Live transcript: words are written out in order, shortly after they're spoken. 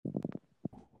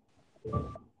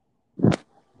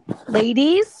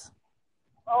Ladies?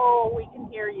 Oh, we can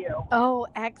hear you. Oh,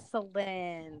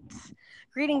 excellent.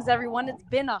 Greetings, everyone. It's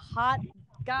been a hot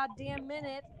goddamn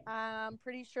minute. I'm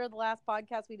pretty sure the last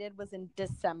podcast we did was in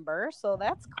December, so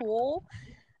that's cool.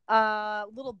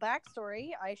 Little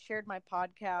backstory, I shared my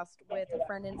podcast with a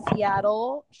friend in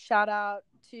Seattle. Shout out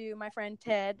to my friend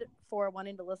Ted for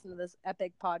wanting to listen to this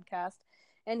epic podcast.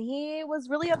 And he was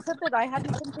really upset that I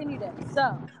hadn't continued it.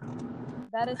 So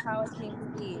that is how it came to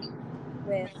be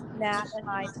with Nat and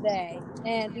I today.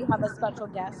 And we have a special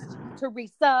guest,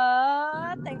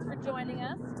 Teresa. Thanks for joining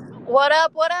us. What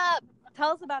up? What up?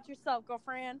 Tell us about yourself,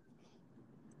 girlfriend.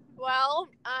 Well,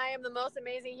 I am the most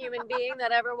amazing human being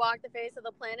that ever walked the face of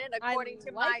the planet, according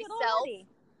to myself.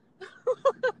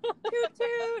 Toot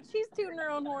toot. She's tooting her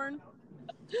own horn.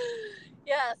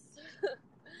 Yes.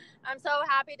 I'm so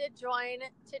happy to join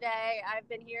today. I've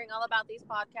been hearing all about these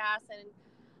podcasts and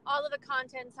all of the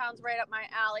content sounds right up my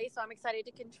alley, so I'm excited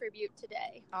to contribute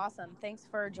today. Awesome. Thanks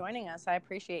for joining us. I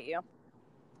appreciate you.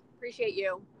 Appreciate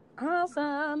you.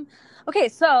 Awesome. Okay,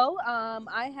 so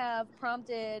I have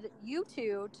prompted you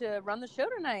two to run the show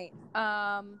tonight.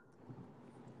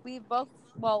 We've both,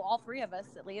 well, all three of us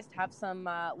at least, have some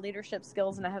leadership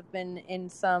skills and have been in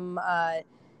some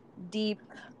deep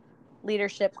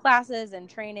leadership classes and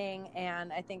training,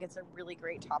 and I think it's a really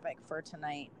great topic for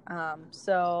tonight.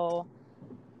 So,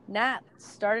 Nat,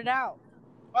 start it out.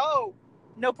 Oh,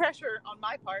 no pressure on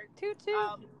my part. Toot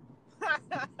toot.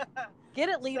 Get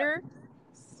it, leader.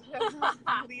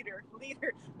 leader.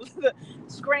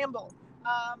 Scramble.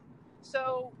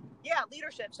 So, yeah,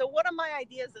 leadership. So one of my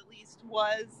ideas, at least,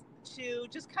 was to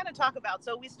just kind of talk about.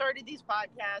 So we started these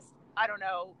podcasts, I don't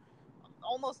know,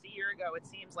 almost a year ago, it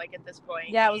seems like at this point.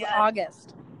 Yeah, it was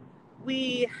August.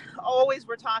 We always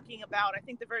were talking about, I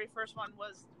think the very first one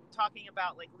was talking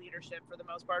about like leadership for the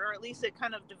most part, or at least it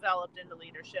kind of developed into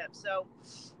leadership. So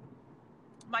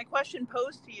my question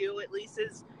posed to you, at least,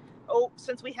 is,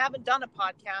 since we haven't done a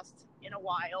podcast in a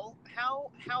while,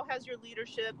 how has your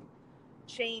leadership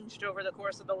changed over the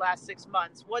course of the last 6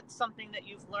 months? What's something that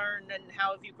you've learned, and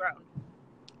how have you grown?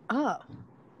 Oh,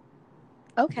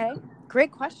 okay.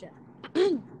 Great question.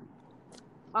 In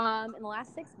the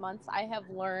last 6 months, I have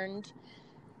learned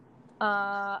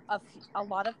a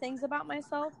lot of things about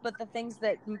myself, but the things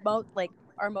that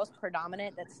are most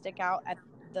predominant that stick out at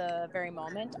the very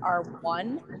moment are,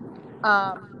 one,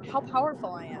 how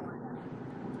powerful I am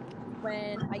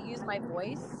when I use my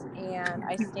voice and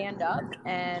I stand up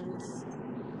and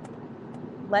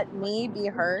let me be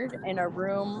heard in a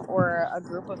room or a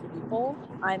group of people.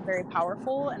 I'm very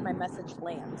powerful and my message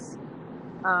lands.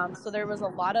 So there was a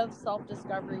lot of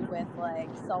self-discovery with like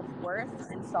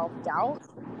self-worth and self-doubt,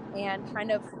 and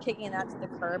kind of kicking that to the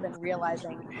curb and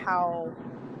realizing how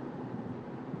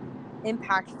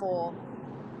impactful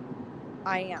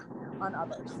I am on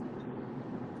others.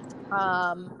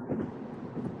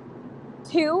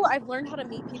 Two, I've learned how to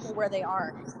meet people where they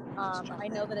are. I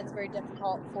know that it's very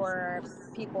difficult for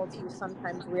people to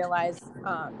sometimes realize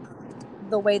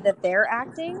the way that they're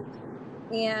acting.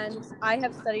 And I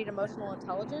have studied emotional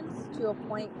intelligence to a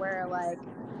point where, like,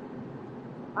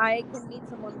 I can meet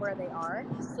someone where they are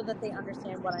so that they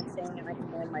understand what I'm saying and I can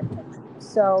land my point.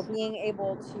 So being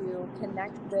able to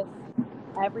connect with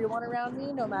everyone around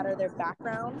me, no matter their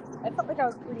background, I felt like I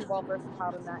was pretty well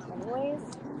versatile in that anyways.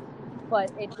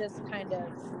 But it just kind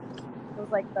of was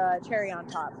like the cherry on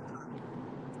top.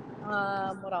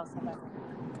 What else have I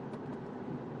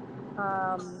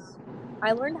learned?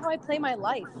 I learned how I play my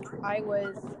life. I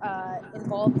was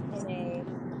involved in a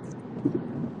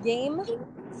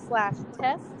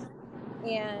game/test,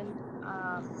 and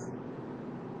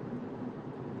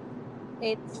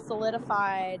it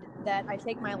solidified that I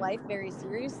take my life very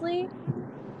seriously,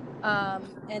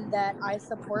 and that I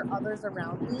support others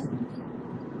around me.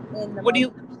 What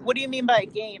do you mean by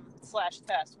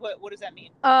game/test? What does that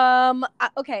mean?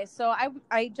 Okay, so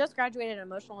I just graduated an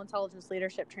emotional intelligence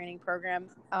leadership training program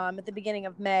at the beginning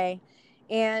of May,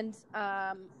 and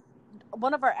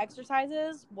one of our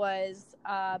exercises was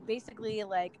basically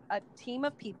like a team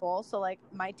of people. So like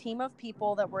my team of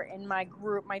people that were in my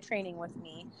group, my training with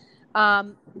me,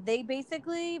 they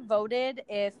basically voted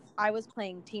if I was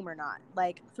playing team or not.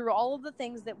 Like through all of the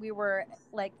things that we were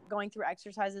like going through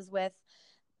exercises with,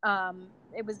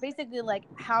 it was basically like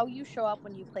how you show up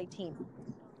when you play team.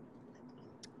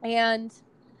 And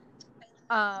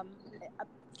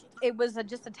it was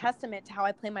just a testament to how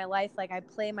I play my life. Like I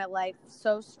play my life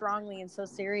so strongly and so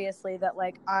seriously that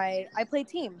like I play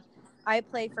team. I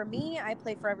play for me. I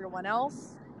play for everyone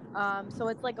else. So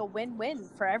it's like a win-win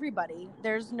for everybody.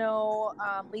 There's no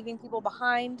leaving people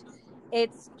behind.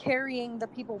 it's carrying the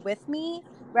people with me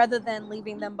rather than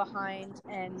leaving them behind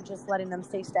and just letting them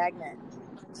stay stagnant.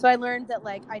 So I learned that,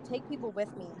 like, I take people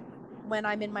with me when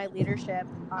I'm in my leadership.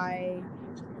 I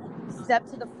step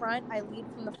to the front, I lead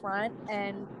from the front,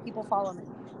 and people follow me.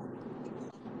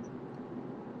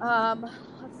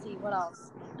 Let's see, what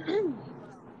else?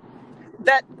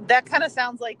 That kind of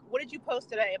sounds like, what did you post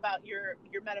today about your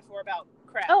metaphor about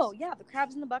crabs? Oh yeah, the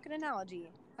crabs in the bucket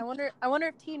analogy. I wonder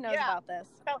if T knows about this.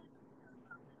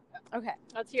 Okay,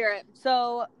 let's hear it.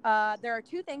 So there are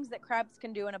two things that crabs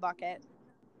can do in a bucket.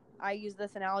 I use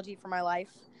this analogy for my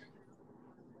life.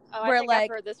 Oh, I think I've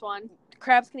heard this one.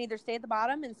 Crabs can either stay at the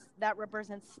bottom, and that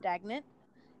represents stagnant,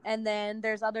 and then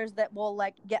there's others that will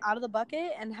like get out of the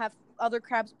bucket and have other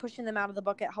crabs pushing them out of the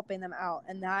bucket, helping them out,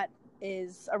 and that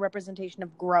is a representation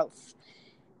of growth.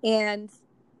 And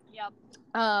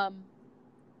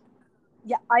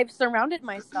yeah, I've surrounded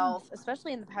myself,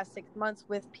 especially in the past 6 months,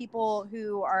 with people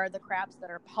who are the crabs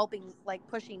that are helping, like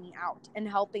pushing me out and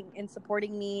helping and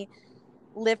supporting me,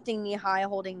 lifting me high,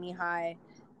 holding me high.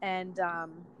 And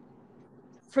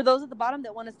for those at the bottom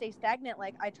that want to stay stagnant,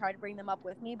 like I try to bring them up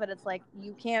with me, but it's like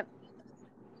you can't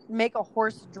make a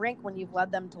horse drink when you've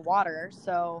led them to water.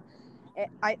 So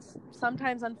I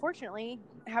sometimes, unfortunately,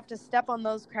 have to step on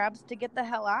those crabs to get the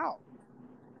hell out.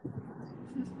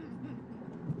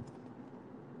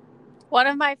 One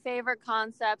of my favorite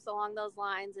concepts along those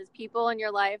lines is people in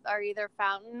your life are either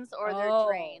fountains or they're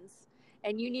drains.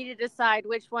 And you need to decide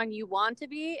which one you want to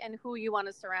be and who you want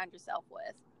to surround yourself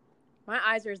with. My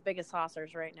eyes are as big as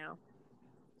saucers right now.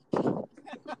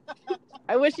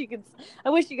 I wish you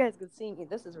guys could see me.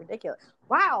 This is ridiculous.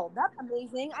 Wow, that's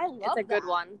amazing. I love that. It's a good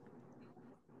one.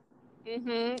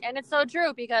 And it's so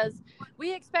true, because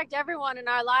we expect everyone in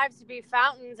our lives to be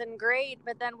fountains and great,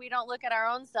 but then we don't look at our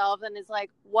own selves and it's like,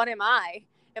 what am I?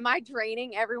 Am I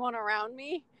draining everyone around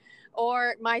me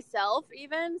or myself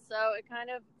even? So it kind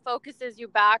of focuses you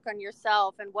back on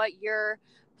yourself and what you're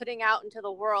putting out into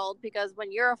the world, because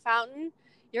when you're a fountain,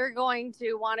 you're going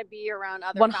to want to be around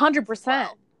other 100%.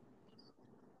 Well.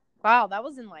 Wow, that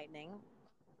was enlightening.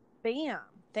 Bam.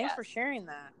 Thanks for sharing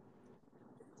that.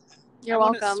 You're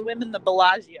welcome. I want to swim in the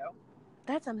Bellagio.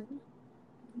 That's amazing.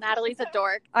 Natalie's a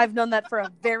dork. I've known that for a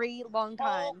very long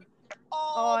time.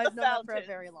 I've known that for a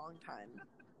very long time.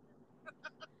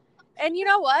 And you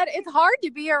know what? It's hard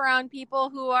to be around people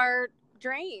who are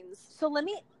drains. So let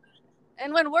me.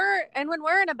 And when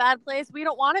we're in a bad place, we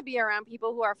don't want to be around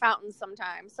people who are fountains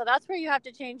sometimes. So that's where you have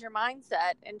to change your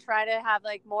mindset and try to have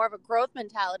like more of a growth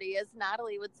mentality, as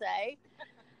Natalie would say.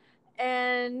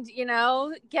 And, you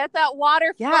know, get that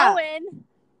water flowing.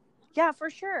 Yeah,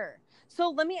 for sure. So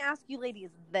let me ask you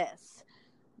ladies this.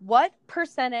 What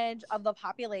percentage of the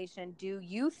population do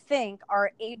you think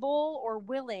are able or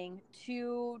willing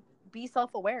to be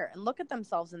self-aware and look at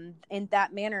themselves in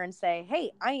that manner and say, hey,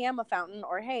 I am a fountain,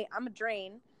 or hey, I'm a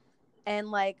drain,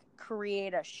 and like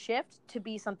create a shift to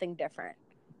be something different?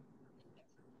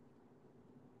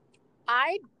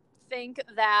 I think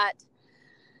that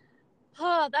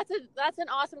that's an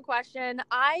awesome question.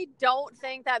 I don't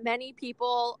think that many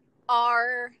people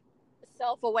are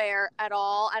self-aware at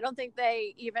all. I don't think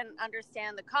they even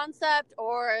understand the concept,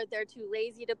 or they're too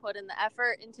lazy to put in the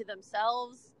effort into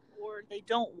themselves, or they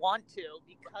don't want to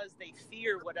because they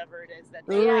fear whatever it is that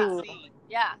they see.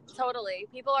 Yeah, totally.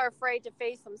 People are afraid to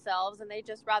face themselves, and they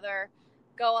just rather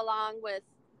go along with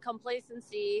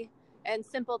complacency and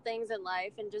simple things in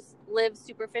life and just live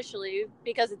superficially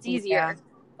because it's easier,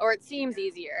 or it seems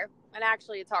easier, and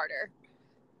actually it's harder.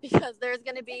 Because there's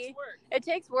going to be, it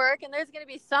takes work, and there's going to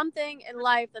be something in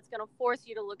life that's going to force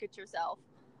you to look at yourself.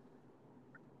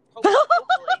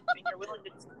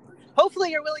 Hopefully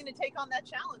you're willing to take on that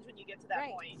challenge when you get to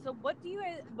that point. So what do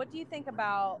you think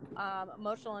about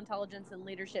emotional intelligence and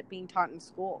leadership being taught in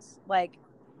schools? Like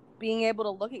being able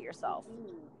to look at yourself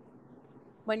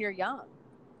when you're young.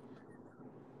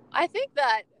 I think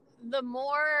that the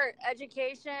more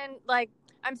education, like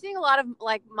I'm seeing a lot of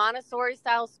like Montessori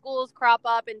style schools crop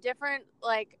up in different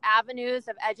like avenues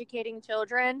of educating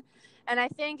children. And I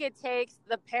think it takes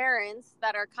the parents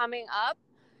that are coming up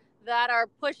that are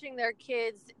pushing their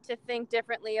kids to think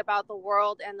differently about the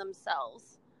world and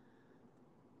themselves.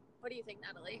 What do you think,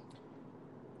 Natalie?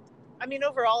 I mean,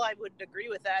 overall, I would agree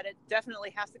with that. It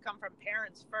definitely has to come from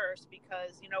parents first,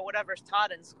 because, you know, whatever's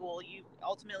taught in school, you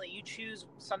choose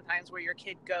sometimes where your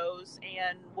kid goes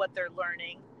and what they're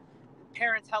learning.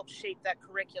 Parents help shape that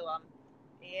curriculum.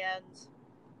 And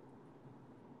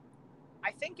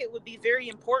I think it would be very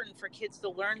important for kids to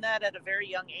learn that at a very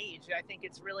young age. I think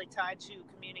it's really tied to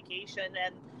communication.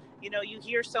 And, you know, you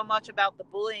hear so much about the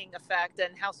bullying effect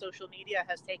and how social media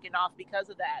has taken off because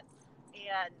of that.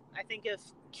 And I think if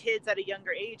kids at a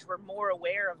younger age were more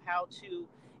aware of how to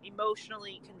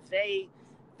emotionally convey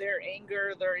their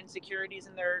anger, their insecurities,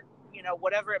 and their,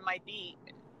 whatever it might be,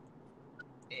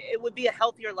 it would be a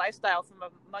healthier lifestyle from a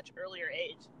much earlier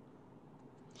age.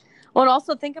 Well, and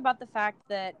also think about the fact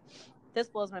that this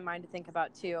blows my mind to think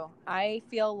about too. I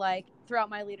feel like throughout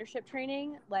my leadership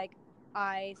training, like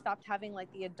I stopped having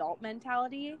like the adult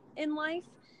mentality in life,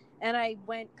 and I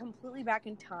went completely back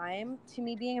in time to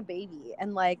me being a baby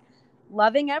and like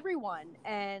loving everyone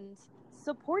and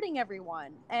supporting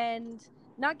everyone and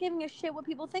not giving a shit what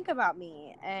people think about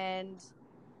me. And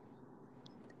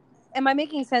am I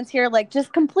making sense here? Like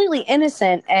just completely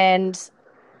innocent and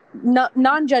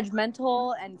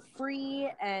non-judgmental and free,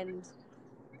 and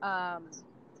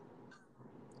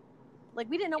like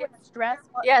we didn't know what stress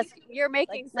was. Yes, you're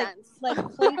making sense. Like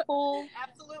playful.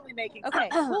 Absolutely making Okay,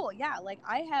 sense. cool. Yeah, like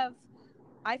I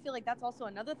feel like that's also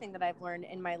another thing that I've learned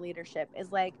in my leadership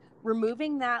is like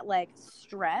removing that like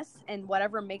stress and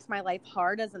whatever makes my life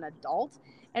hard as an adult,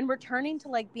 and returning to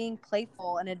like being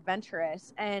playful and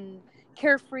adventurous and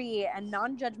carefree and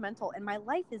non-judgmental, and my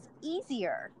life is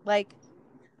easier, like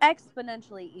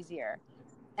exponentially easier.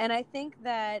 And I think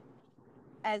that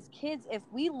as kids, if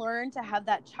we learn to have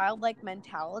that childlike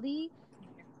mentality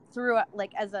through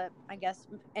like as a, I guess,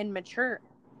 and maturing,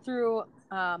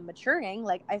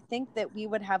 like I think that we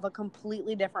would have a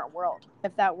completely different world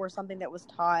if that were something that was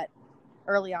taught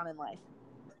early on in life.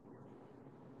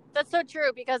 That's so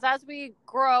true, because as we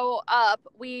grow up,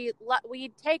 we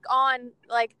take on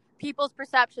like people's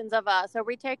perceptions of us, or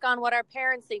we take on what our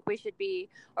parents think we should be,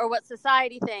 or what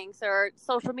society thinks, or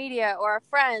social media, or our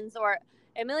friends, or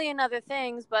a million other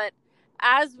things. But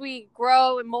as we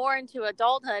grow more into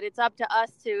adulthood, it's up to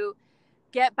us to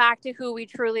get back to who we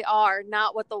truly are,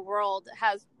 not what the world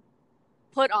has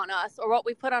put on us or what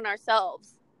we put on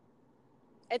ourselves.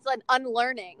 It's an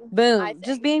unlearning. Boom.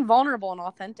 Just being vulnerable and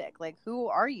authentic. Like, who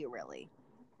are you really?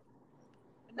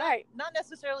 Not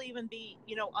necessarily even be,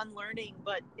 unlearning,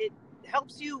 but it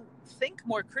helps you think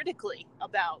more critically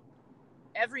about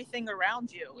everything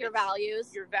around you. Your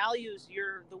values,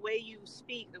 the way you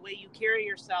speak, the way you carry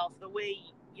yourself, the way,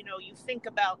 you think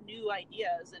about new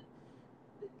ideas, and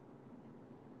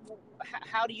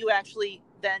how do you actually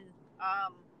then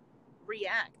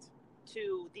react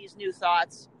to these new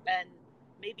thoughts, and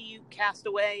maybe you cast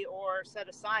away or set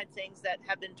aside things that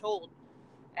have been told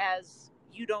as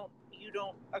you don't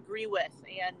agree with,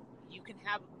 and you can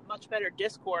have much better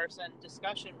discourse and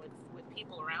discussion with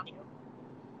people around you.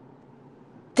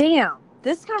 Damn,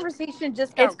 this conversation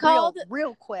just got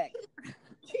real quick.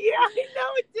 Yeah, I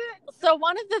know it did. So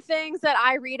one of the things that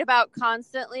I read about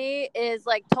constantly is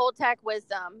like Toltec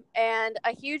wisdom, and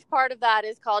a huge part of that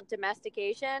is called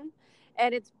domestication,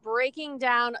 and it's breaking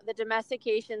down the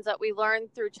domestications that we learn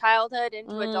through childhood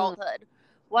into adulthood.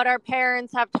 What our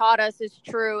parents have taught us is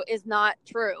true is not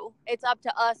true. It's up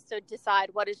to us to decide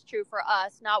what is true for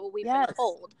us, not what we've been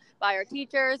told by our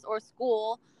teachers or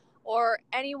school or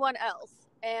anyone else.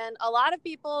 And a lot of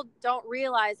people don't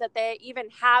realize that they even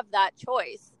have that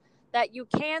choice, that you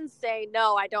can say,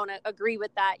 no, I don't agree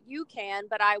with that. You can,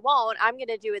 but I won't. I'm going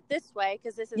to do it this way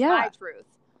because this is my truth.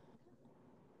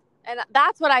 And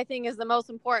that's what I think is the most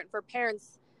important for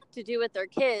parents to do with their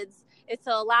kids, is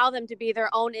to allow them to be their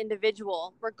own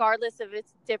individual, regardless if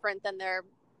it's different than their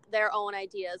own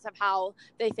ideas of how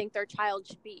they think their child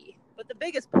should be. But the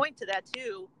biggest point to that,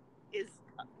 too, is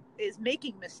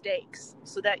making mistakes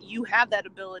so that you have that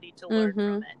ability to learn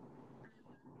from it.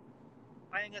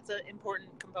 I think that's an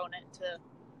important component to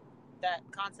that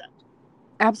concept.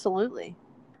 Absolutely.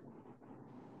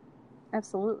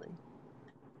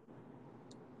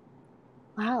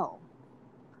 Wow.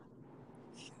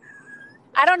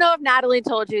 I don't know if Natalie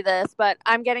told you this, but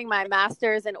I'm getting my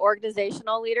master's in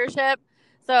organizational leadership.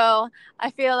 So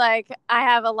I feel like I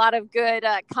have a lot of good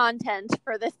content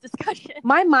for this discussion.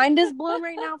 My mind is blown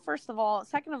right now, first of all.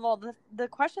 Second of all, the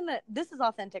question this is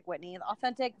authentic Whitney,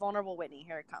 authentic, vulnerable Whitney.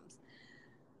 Here it comes.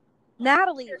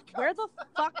 Natalie, where the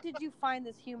fuck did you find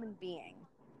this human being?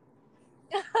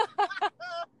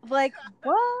 Like,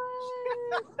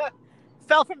 what?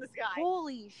 Fell from the sky.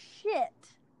 Holy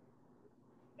shit.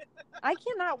 I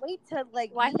cannot wait to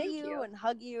meet you and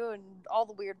hug you and all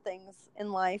the weird things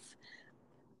in life.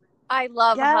 I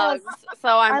love hugs,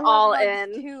 so I'm all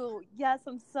in. Too. Yes,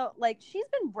 I'm so she's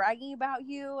been bragging about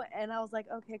you, and I was like,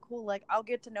 okay, cool. I'll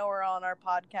get to know her on our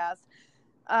podcast.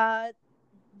 I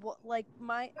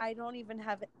don't even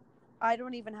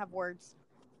have words.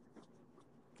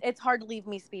 It's hard to leave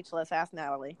me speechless. Ask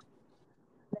Natalie.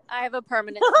 I have a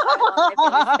permanent smile on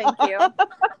my face. Thank you.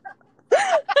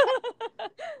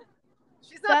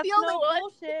 She's She's not the only no one.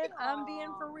 bullshit. I'm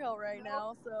being for real right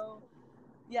now. So,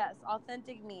 yes,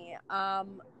 authentic me.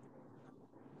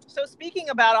 So speaking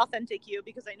about authentic you,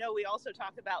 because I know we also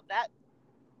talked about that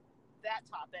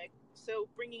topic. So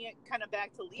bringing it kind of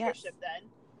back to leadership, then.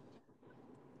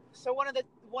 So one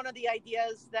of the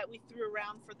ideas that we threw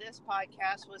around for this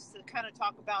podcast was to kind of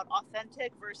talk about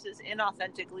authentic versus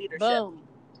inauthentic leadership. Boom.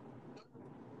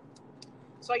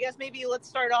 So I guess maybe let's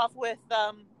start off with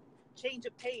change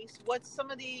of pace. What's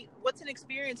an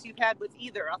experience you've had with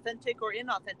either authentic or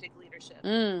inauthentic leadership?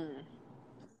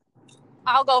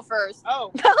 I'll go first.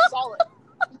 Oh, solid.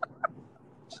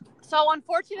 So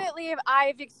unfortunately,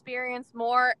 I've experienced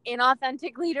more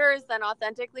inauthentic leaders than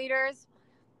authentic leaders.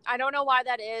 I don't know why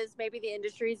that is. Maybe the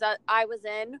industries that I was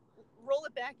in. Roll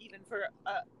it back even for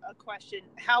a question.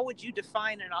 How would you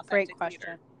define an authentic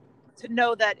leader? To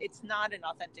know that it's not an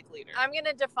authentic leader. I'm going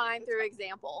to define through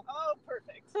example. Oh,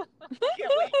 perfect.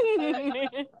 Can't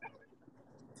wait.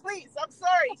 Please, I'm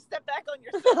sorry. Step back on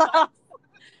your soapbox.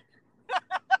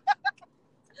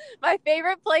 My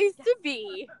favorite place to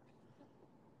be.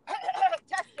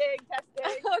 Testing.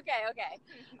 Okay.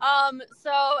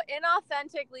 So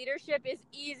inauthentic leadership is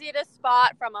easy to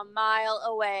spot from a mile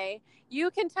away.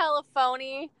 You can tell a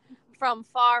phony from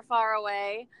far, far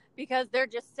away because they're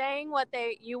just saying what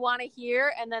you want to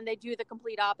hear, and then they do the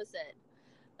complete opposite.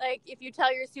 Like if you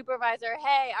tell your supervisor,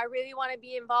 hey, I really want to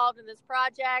be involved in this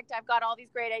project. I've got all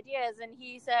these great ideas. And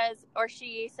he says, or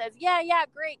she says, yeah,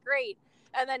 great.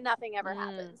 And then nothing ever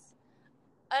happens.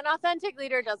 An authentic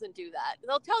leader doesn't do that.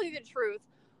 They'll tell you the truth.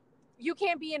 You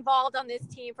can't be involved on this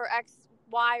team for X,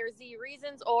 Y, or Z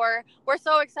reasons, or we're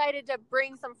so excited to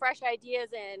bring some fresh ideas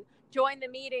in. Join the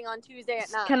meeting on Tuesday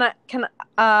at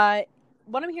 9.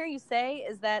 What I'm hearing you say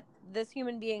is that this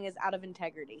human being is out of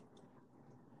integrity.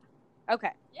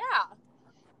 Okay. Yeah.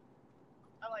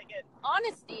 I like it.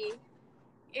 Honesty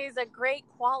is a great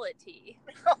quality.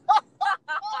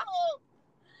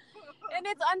 And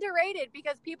it's underrated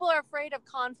because people are afraid of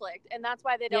conflict, and that's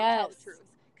why they don't tell the truth.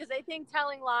 Because they think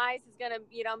telling lies is going to,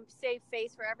 save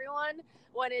face for everyone,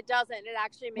 when it doesn't. It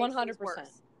actually makes 100% things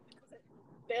worse. It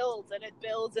builds, and it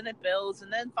builds, and it builds,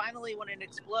 and then finally when it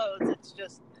explodes, it's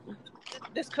just,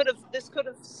 this could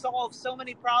have solved so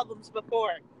many problems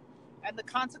before, and the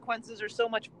consequences are so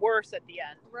much worse at the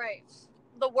end. Right.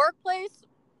 The workplace,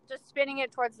 just spinning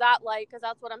it towards that light, because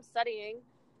that's what I'm studying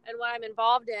and what I'm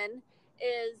involved in,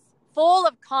 is full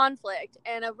of conflict,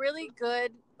 and a really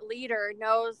good leader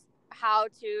knows how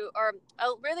to, or a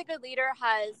really good leader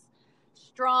has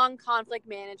strong conflict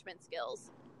management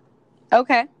skills.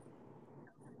 Okay.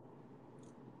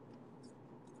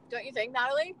 Don't you think,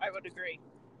 Natalie? I would agree.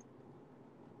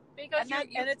 Because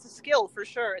and it's a skill for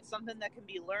sure. It's something that can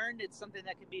be learned. It's something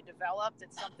that can be developed.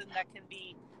 It's something that can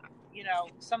be,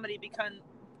 somebody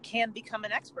can become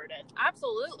an expert in.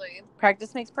 Absolutely.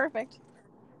 Practice makes perfect.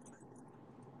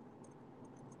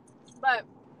 But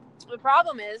the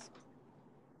problem is,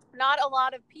 not a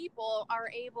lot of people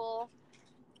are able,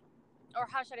 or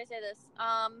how should I say this?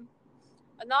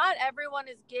 Not everyone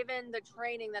is given the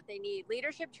training that they need.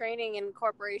 Leadership training in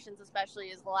corporations especially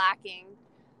is lacking,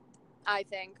 I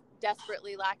think,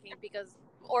 desperately lacking, because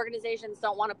organizations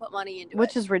don't want to put money into it.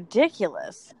 Which is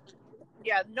ridiculous.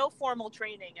 Yeah, no formal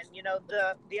training. And,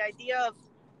 the idea of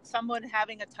someone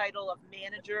having a title of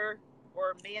manager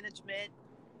or management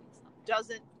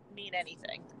doesn't mean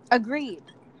anything. Agreed.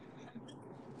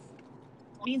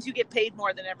 It means you get paid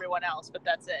more than everyone else, but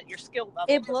that's it. Your skill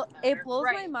level it blows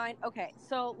my mind. Okay,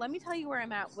 so let me tell you where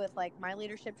I'm at with my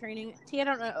leadership training. T, I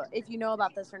don't know if you know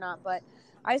about this or not, but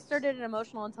I started an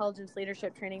emotional intelligence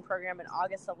leadership training program in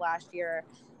August of last year,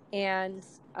 and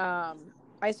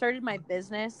I started my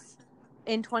business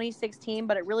in 2016,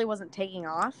 but it really wasn't taking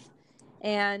off.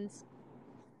 And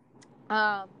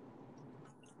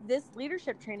this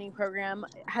leadership training program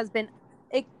has been,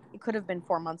 it could have been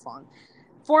 4 months long,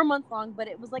 but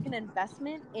it was like an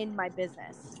investment in my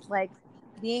business. Like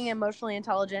being emotionally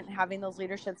intelligent, having those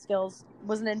leadership skills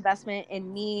was an investment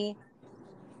in me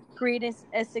creating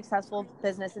a successful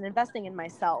business and investing in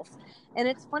myself. And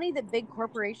it's funny that big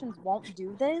corporations won't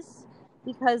do this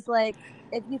because,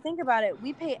 if you think about it,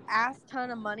 we pay ass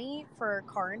ton of money for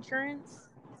car insurance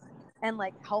and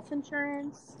health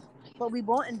insurance, but we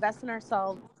won't invest in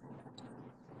ourselves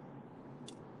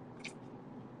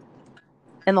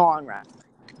in the long run.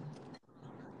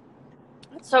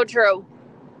 So true.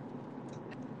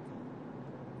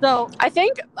 So I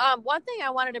think one thing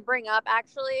I wanted to bring up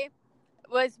actually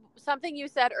was something you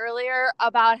said earlier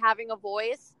about having a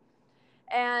voice.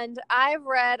 And I've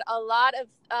read a lot of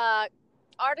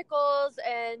articles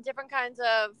and different kinds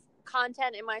of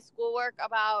content in my schoolwork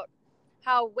about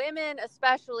how women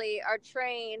especially are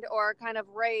trained or kind of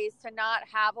raised to not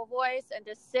have a voice and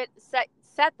to set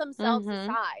themselves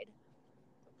aside.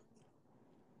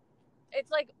 It's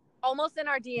like almost in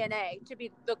our DNA to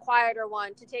be the quieter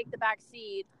one, to take the back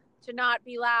seat, to not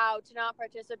be loud, to not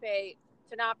participate,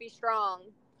 to not be strong.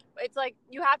 It's like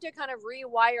you have to kind of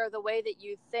rewire the way that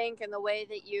you think and the way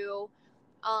that you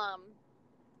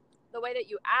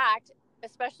act,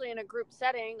 especially in a group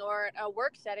setting or a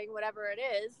work setting, whatever it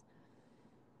is,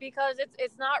 because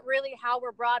it's not really how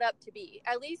we're brought up to be,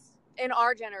 at least in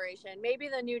our generation. Maybe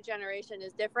the new generation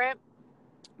is different,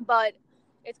 but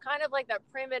it's kind of like that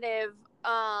primitive,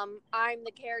 I'm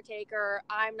the caretaker,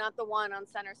 I'm not the one on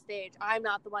center stage, I'm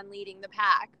not the one leading the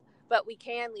pack, but we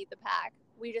can lead the pack.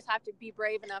 We just have to be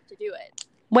brave enough to do it.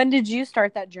 When did you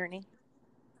start that journey?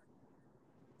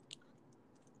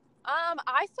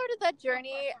 I started that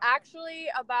journey actually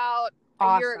about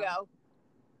Awesome. a year ago.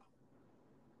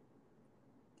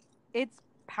 It's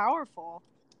powerful.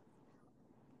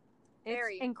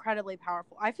 Very. It's incredibly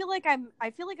powerful. I feel like I'm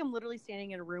literally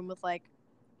standing in a room with like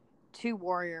two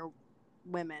warrior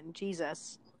women.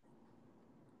 Jesus.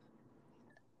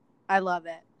 I love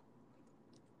it.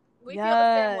 We feel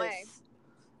the same way.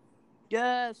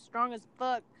 Yes, strong as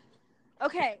fuck.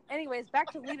 Okay, anyways,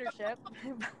 back to leadership.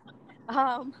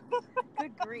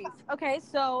 Good grief. Okay,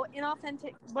 so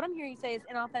what I'm hearing you say is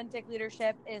inauthentic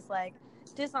leadership is like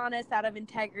dishonest, out of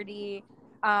integrity,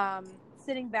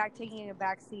 sitting back, taking a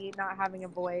back seat, not having a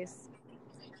voice.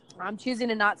 I'm choosing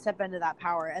to not step into that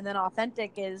power. And then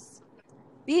authentic is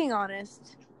being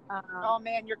honest. Oh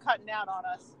man, you're cutting out on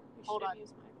us. Hold on.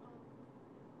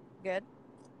 Good.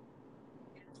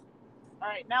 All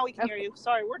right, now we can hear you.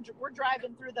 Sorry, we're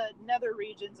driving through the nether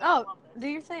regions. Do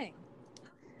your thing.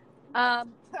 All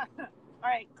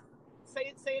right,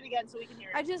 say it again so we can hear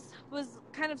you. I just was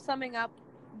kind of summing up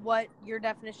what your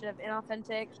definition of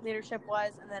inauthentic leadership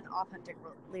was, and then authentic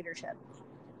leadership.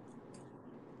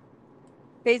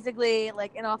 Basically,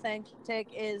 like inauthentic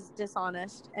is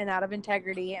dishonest and out of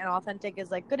integrity, and authentic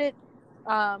is like good at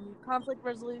conflict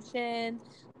resolution,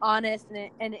 honest,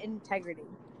 and integrity.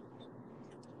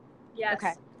 Yes.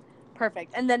 Okay,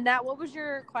 perfect. And then Nat, what was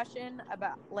your question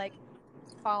about, like,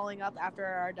 following up after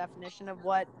our definition of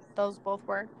what those both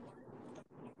were?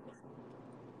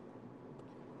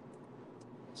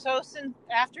 So since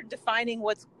after defining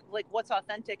what's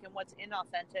authentic and what's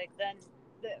inauthentic, then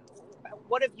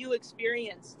what have you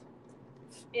experienced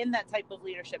in that type of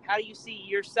leadership? How do you see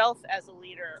yourself as a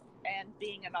leader and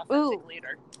being an authentic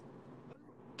leader?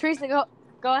 Teresa,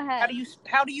 go ahead.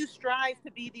 How do you strive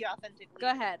to be the authentic leader? Go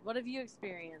ahead. What have you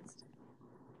experienced?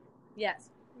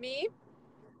 Yes. Me?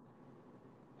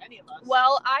 Any of us?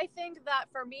 Well, I think that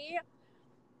for me,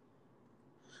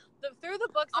 through the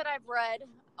books that I've read,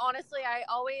 honestly, I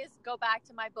always go back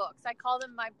to my books. I call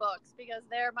them my books because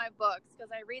they're my books,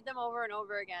 because I read them over and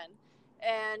over again.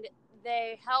 And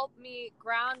they help me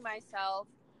ground myself.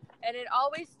 And it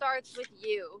always starts with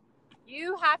you.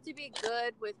 You have to be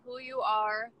good with who you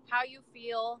are, how you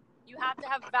feel. You have to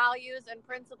have values and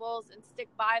principles and stick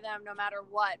by them no matter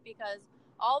what, because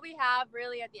all we have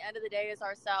really at the end of the day is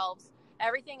ourselves.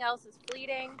 Everything else is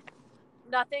fleeting.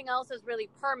 Nothing else is really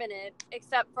permanent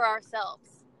except for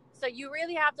ourselves. So you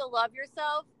really have to love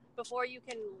yourself before you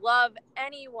can love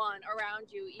anyone around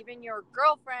you, even your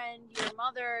girlfriend, your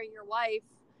mother, your wife.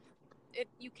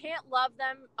 You can't love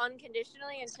them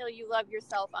unconditionally until you love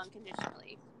yourself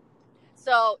unconditionally.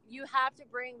 So you have to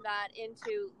bring that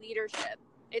into leadership.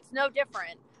 It's no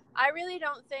different. I really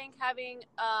don't think having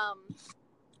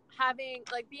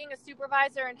like being a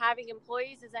supervisor and having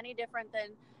employees is any different than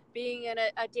being in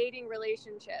a dating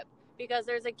relationship, because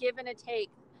there's a give and a take.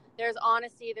 There's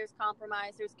honesty, there's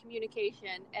compromise, there's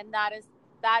communication, and that is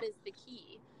the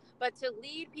key. But to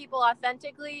lead people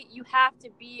authentically, you have to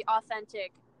be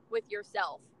authentic with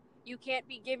yourself. You can't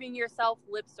be giving yourself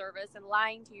lip service and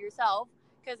lying to yourself,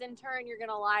 because in turn you're going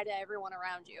to lie to everyone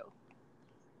around you.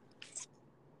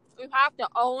 You have to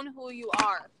own who you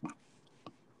are.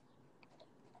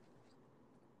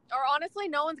 Or honestly,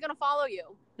 no one's going to follow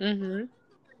you. Mm-hmm.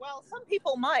 Well, some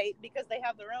people might because they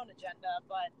have their own agenda,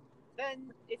 but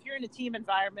then if you're in a team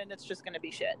environment, it's just going to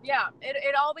be shit. Yeah,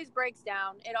 it always breaks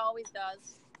down. It always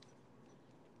does.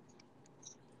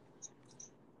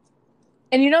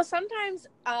 And sometimes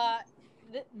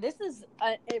this is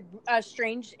a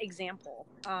strange example.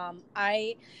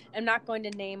 I am not going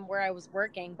to name where I was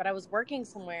working, but I was working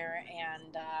somewhere,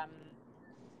 and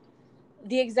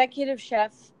the executive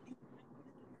chef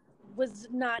was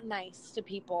not nice to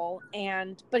people,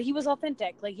 but he was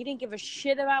authentic. Like, he didn't give a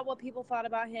shit about what people thought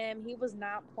about him. He was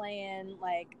not playing.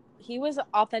 Like, he was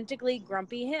authentically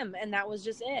grumpy him, and that was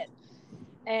just it.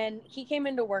 And he came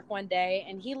into work one day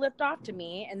and he lipped off to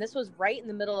me. And this was right in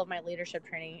the middle of my leadership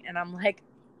training. And I'm like,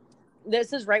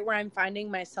 this is right where I'm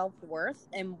finding my self-worth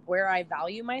and where I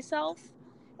value myself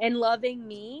and loving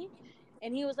me.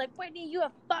 And he was like, Whitney, you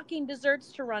have fucking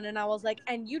desserts to run. And I was like,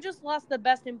 and you just lost the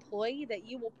best employee that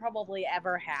you will probably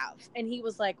ever have. And he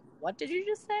was like, what did you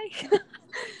just say?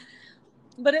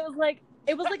 But it was like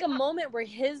a moment where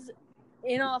his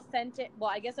inauthentic,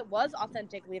 well, I guess it was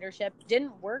authentic leadership,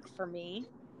 didn't work for me.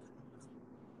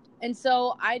 And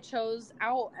so I chose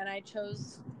out and I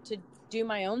chose to do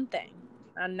my own thing.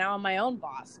 And now I'm my own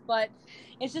boss. But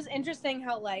it's just interesting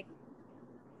how, like,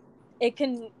 it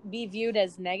can be viewed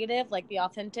as negative. Like, the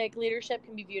authentic leadership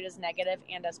can be viewed as negative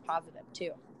and as positive,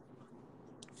 too.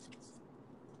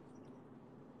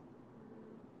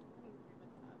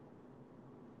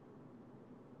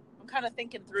 I'm kind of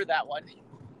thinking through that one.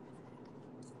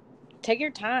 Take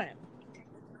your time.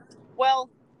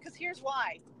 Well, because here's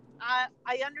why. I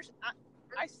understand.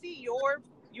 I see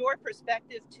your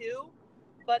perspective too,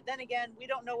 but then again, we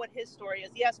don't know what his story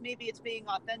is. Yes, maybe it's being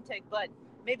authentic, but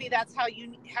maybe that's how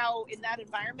in that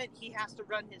environment he has to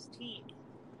run his team.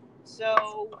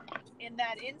 So in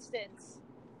that instance,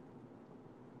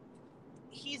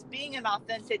 he's being an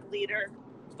authentic leader,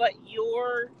 but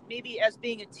you're maybe as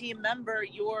being a team member,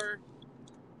 your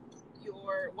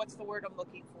what's the word I'm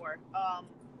looking for?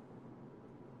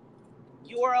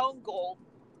 Your own goal.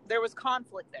 There was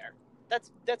conflict there.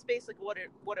 That's basically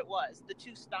what it was. The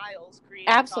two styles created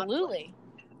Absolutely.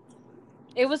 conflict.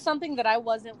 It was something that I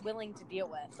wasn't willing to deal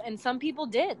with. And some people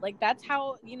did. Like, that's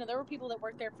how, there were people that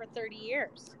worked there for 30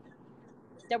 years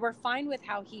that were fine with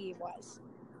how he was.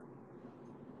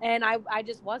 And I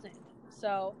just wasn't.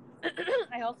 So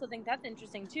I also think that's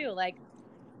interesting too. Like,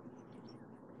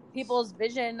 people's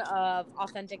vision of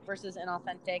authentic versus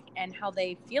inauthentic and how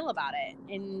they feel about it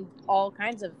in all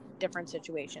kinds of different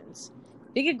situations.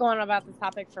 We could go on about this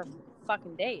topic for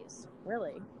fucking days,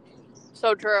 really.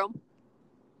 So true.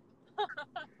 But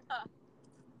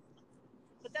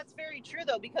that's very true,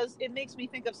 though, because it makes me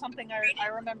think of something I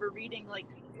remember reading, like,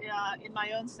 in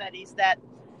my own studies, that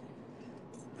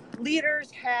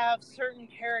leaders have certain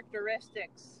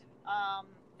characteristics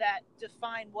that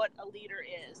define what a leader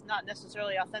is, not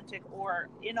necessarily authentic or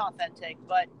inauthentic,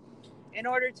 but in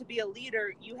order to be a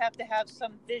leader, you have to have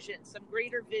some vision, some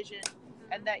greater vision,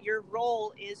 and that your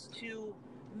role is to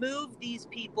move these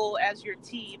people as your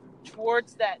team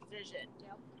towards that vision.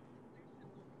 Yep.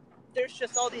 There's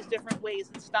just all these different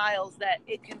ways and styles that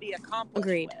it can be accomplished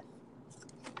Agreed.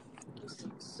 with.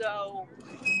 So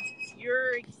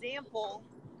your example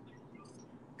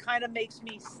kind of makes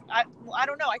me, I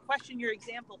don't know, I question your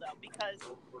example though, because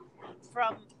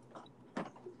from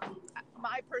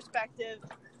my perspective,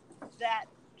 that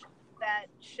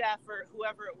chef or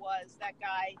whoever it was, that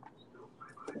guy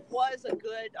was a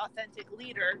good authentic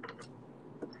leader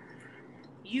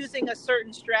using a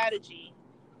certain strategy,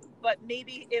 but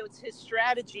maybe it was his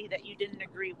strategy that you didn't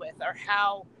agree with, or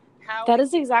how that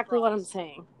is exactly what I'm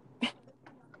saying.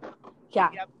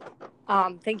 Yeah. Yep.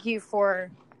 Thank you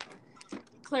for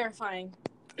clarifying.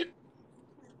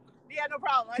 Yeah, no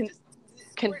problem.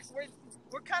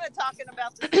 We're kind of talking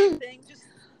about the same thing, just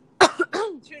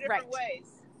two different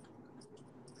ways.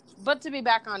 But to be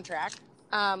back on track,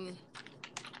 I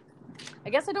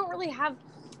guess I don't really have.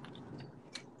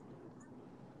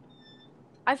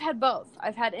 I've had both.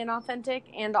 I've had inauthentic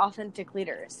and authentic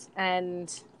leaders,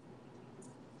 and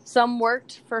some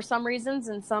worked for some reasons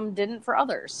and some didn't for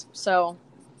others. So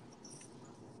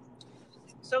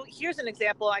here's an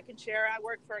example I can share. I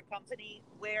worked for a company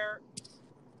where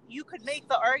you could make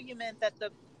the argument that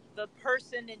the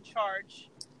person in charge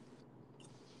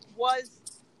was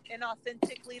an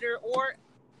authentic leader or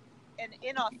an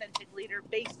inauthentic leader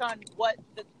based on what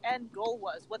the end goal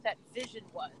was, what that vision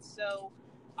was. So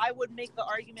I would make the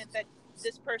argument that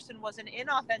this person was an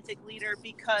inauthentic leader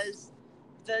because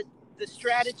the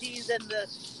strategies and the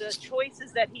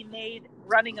choices that he made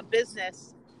running a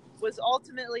business was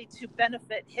ultimately to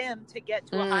benefit him to get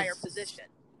to a higher position.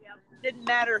 Yeah. Didn't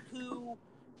matter who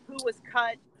was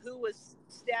cut, who was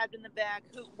stabbed in the back,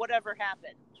 whatever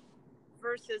happened.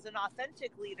 Versus an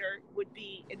authentic leader would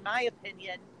be, in my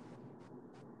opinion,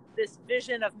 this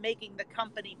vision of making the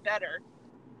company better.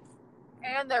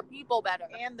 And their people better.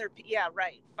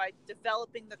 By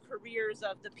developing the careers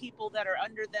of the people that are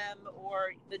under them,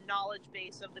 or the knowledge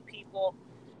base of the people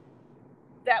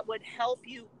that would help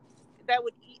you, that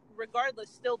would regardless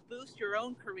still boost your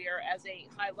own career as a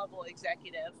high level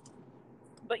executive,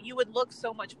 but you would look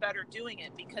so much better doing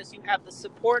it because you have the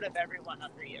support of everyone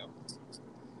under you.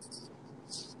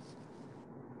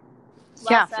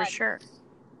 Yeah, for sure.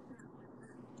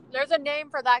 There's a name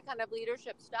for that kind of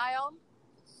leadership style.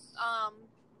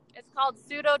 It's called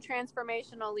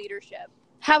pseudo-transformational leadership.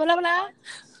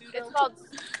 It's called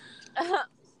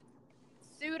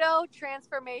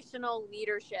pseudo-transformational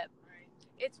leadership. Right.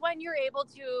 It's when you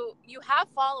have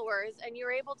followers and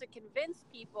you're able to convince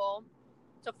people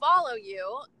to follow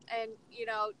you and,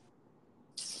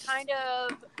 kind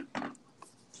of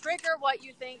trigger what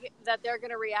you think that they're going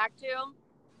to react to,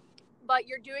 but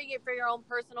you're doing it for your own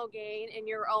personal gain and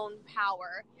your own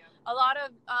power. Yeah. A lot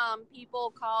of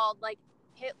people called like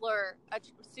Hitler a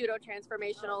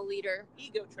pseudo-transformational leader.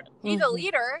 Ego trip. He's a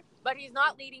leader, but he's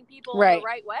not leading people Right. in the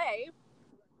right way.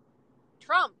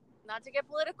 Trump, not to get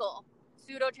political,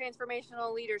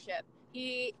 pseudo-transformational leadership.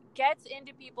 He gets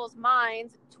into people's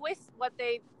minds, twists what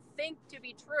they think to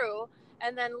be true,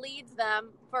 and then leads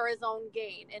them for his own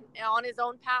gain and on his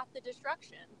own path to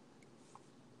destruction.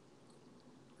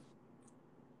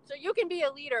 So you can be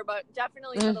a leader, but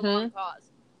definitely for the wrong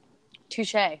cause.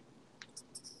 Touche.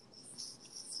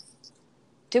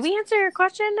 Did we answer your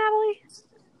question, Natalie?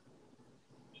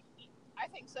 I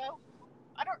think so.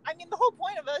 The whole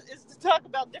point of it is to talk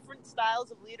about different styles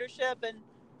of leadership and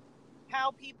how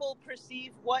people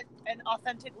perceive what an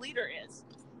authentic leader is.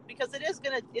 Because it's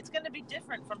gonna be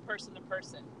different from person to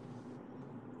person.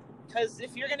 Because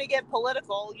if you're gonna get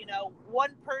political,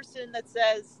 one person that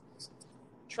says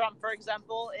Trump, for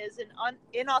example, is an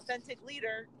inauthentic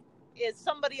leader is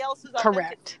somebody else's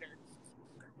authentic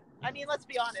leader. Let's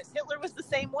be honest. Hitler was the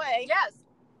same way. Yes.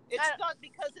 It's not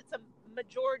because it's a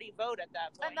majority vote at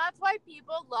that point. And that's why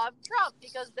people love Trump,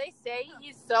 because they say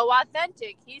he's so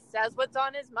authentic. He says what's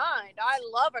on his mind. I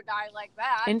love a guy like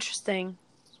that. Interesting.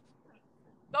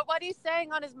 But what he's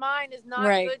saying on his mind is not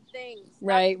Right. good things. That's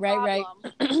Right. Herein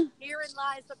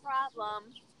lies the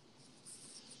problem.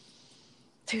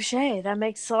 Touche. That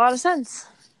makes a lot of sense.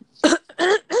 All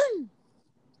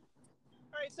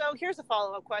right, so here's a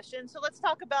follow-up question. So let's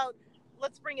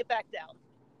bring it back down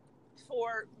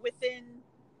for within,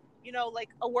 like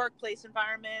a workplace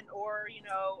environment or,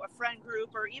 a friend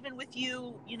group, or even with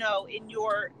you, in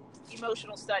your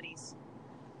emotional studies.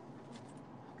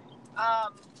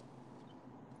 How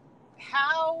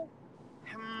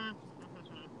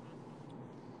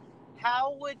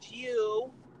would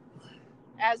you,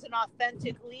 as an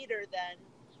authentic leader, then?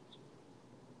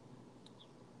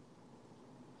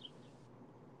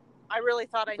 I really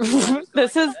thought I knew where I was going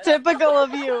This is with it. typical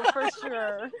of you, for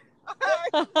sure. I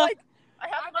have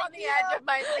I'm on the edge of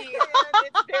my seat. and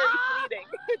it's very fleeting.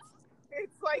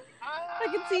 It's like I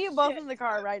can see you both in the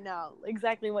car right now.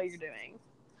 Exactly what you're doing.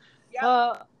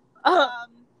 Yeah.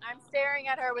 I'm staring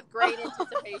at her with great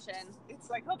anticipation. It's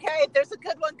like, okay, there's a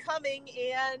good one coming,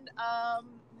 and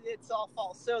it's all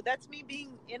false. So that's me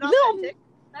being inauthentic.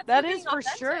 That's That you is being for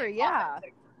authentic. sure, yeah.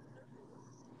 Authentic.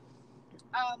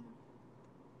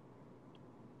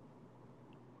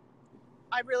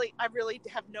 I really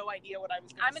have no idea what I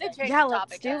was going to say. I'm going to change Yeah, the let's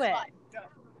topic. do That's it. fine.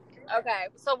 Okay,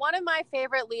 so one of my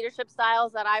favorite leadership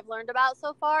styles that I've learned about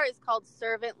so far is called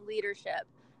servant leadership.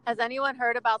 Has anyone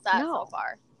heard about that No. so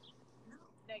far?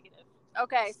 Negative.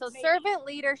 Okay, so Maybe. servant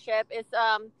leadership is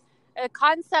a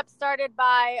concept started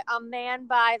by a man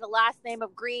by the last name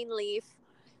of Greenleaf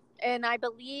in, I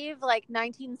believe, like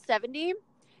 1970.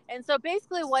 And so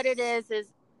basically what it is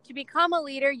to become a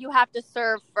leader, you have to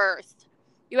serve first.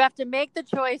 You have to make the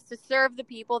choice to serve the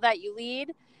people that you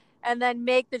lead, and then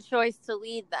make the choice to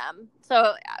lead them.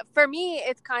 So for me,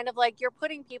 it's kind of like you're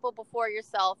putting people before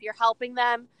yourself. You're helping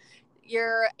them.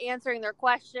 You're answering their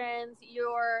questions.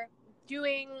 You're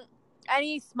doing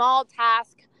any small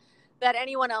task that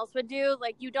anyone else would do.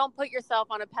 Like, you don't put yourself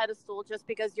on a pedestal just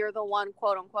because you're the one,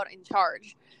 quote unquote, in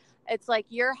charge. It's like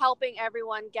you're helping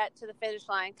everyone get to the finish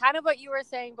line. Kind of what you were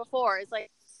saying before is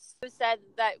like you said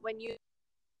that when you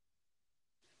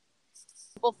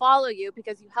people follow you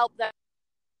because you help them.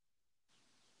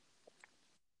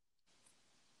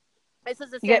 This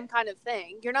is the same kind of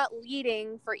thing. You're not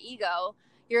leading for ego.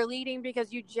 You're leading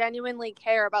because you genuinely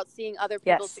care about seeing other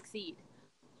people succeed.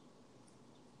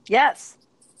 Yes.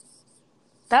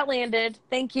 That landed.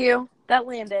 Thank you. That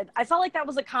landed. I felt like that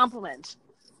was a compliment.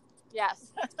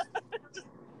 Yes.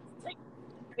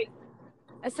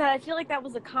 I said, I feel like that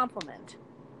was a compliment.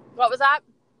 What was that?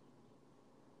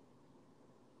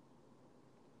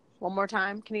 One more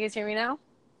time. Can you guys hear me now?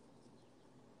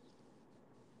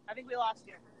 I think we lost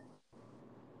you.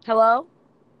 Hello?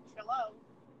 Hello.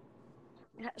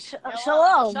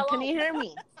 Shalom. Shalom. Can you hear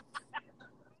me?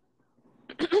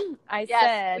 I Yes,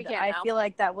 said, we can I now. feel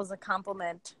like that was a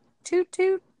compliment. Toot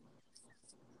toot.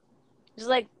 Just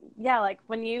like, yeah, like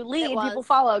when you lead, was. people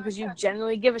follow because you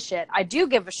genuinely give a shit. I do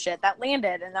give a shit. That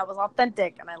landed, and that was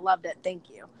authentic, and I loved it. Thank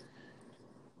you.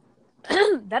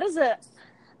 That is a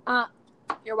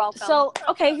You're welcome. so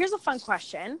okay, here's a fun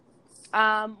question.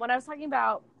 When I was talking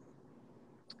about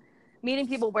meeting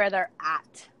people where they're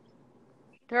at,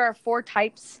 there are 4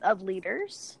 types of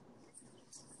leaders.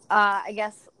 I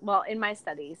guess, well, in my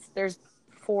studies, there's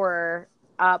 4,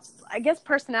 I guess,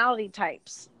 personality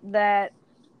types that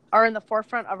are in the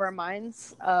forefront of our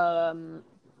minds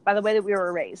by the way that we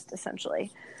were raised,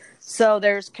 essentially. So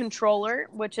there's controller,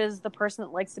 which is the person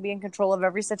that likes to be in control of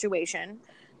every situation.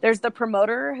 There's the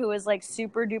promoter, who is like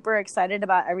super duper excited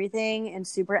about everything and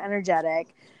super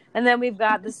energetic. And then we've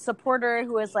got the supporter,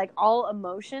 who is like all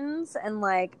emotions and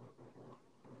like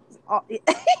all...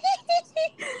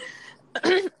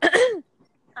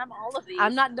 I'm all of these.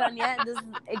 I'm not done yet.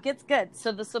 It gets good.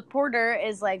 So the supporter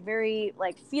is like very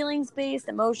like feelings based,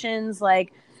 emotions,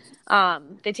 like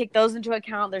they take those into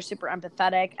account. They're super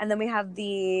empathetic. And then we have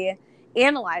the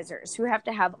analyzers, who have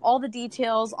to have all the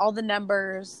details, all the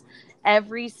numbers,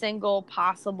 every single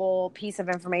possible piece of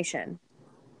information.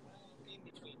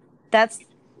 That's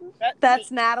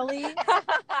Natalie.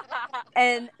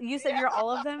 And you said you're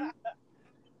all of them?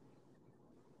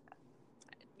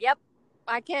 Yep.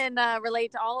 I can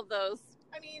relate to all of those.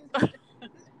 I mean,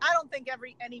 I don't think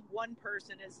any one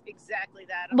person is exactly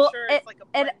that. I'm Well, sure it's like a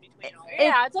blend between all.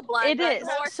 Yeah, it's a blend. It is.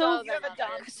 More So than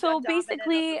others. So a dominant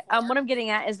basically, of the 4. what I'm getting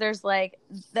at is there's like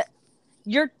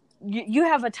you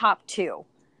have a top 2.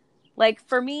 Like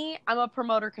for me, I'm a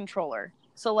promoter controller.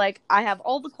 So like I have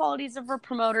all the qualities of a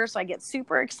promoter, so I get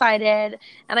super excited,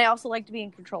 and I also like to be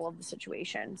in control of the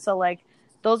situation. So like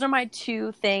those are my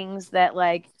 2 things that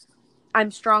like I'm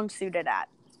strong suited at.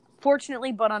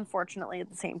 Fortunately, but unfortunately at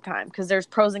the same time, because there's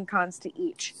pros and cons to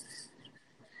each.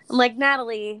 And like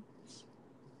Natalie,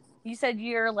 you said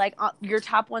you're like your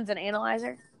top one's an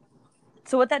analyzer.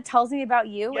 So what that tells me about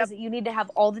you is that you need to have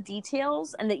all the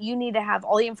details, and that you need to have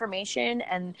all the information,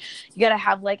 and you got to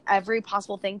have like every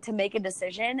possible thing to make a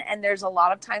decision. And there's a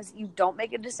lot of times that you don't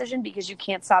make a decision because you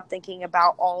can't stop thinking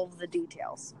about all of the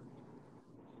details.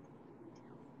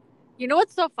 You know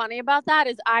what's so funny about that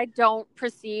is I don't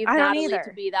perceive Natalie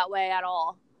to be that way at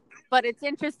all. But it's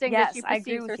interesting that she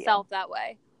perceives herself that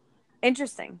way.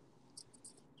 Interesting.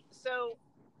 So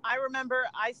I remember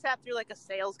I sat through like a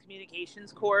sales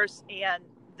communications course, and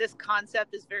this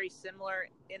concept is very similar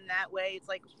in that way. It's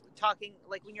like talking,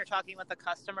 like when you're talking with a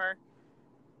customer,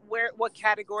 what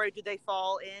category do they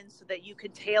fall in, so that you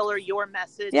can tailor your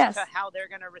message to how they're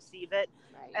going to receive it.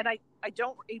 Right. And I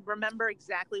don't remember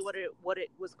exactly what it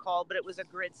was called, but it was a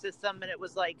grid system, and it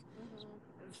was like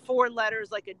 4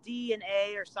 letters, like a D and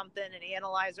A or something, an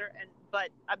analyzer. But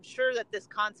I'm sure that this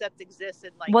concept exists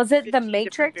in like. Was it the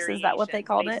Matrix? Is that what they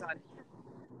called it?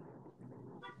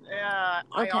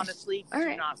 I honestly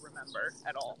do not remember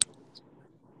at all.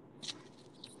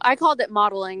 I called it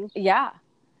modeling. Yeah.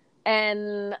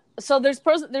 And so there's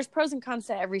pros and cons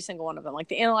to every single one of them. Like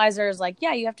the analyzer is like,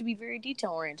 yeah, you have to be very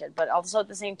detail oriented, but also at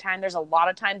the same time, there's a lot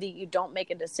of time that you don't make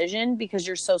a decision because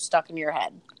you're so stuck in your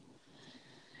head.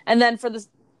 And then for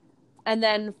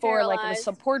like the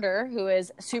supporter, who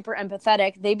is super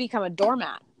empathetic, they become a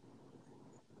doormat.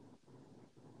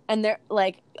 And they're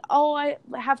like, oh, I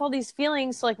have all these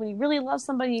feelings. So like when you really love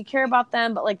somebody, you care about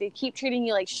them, but like they keep treating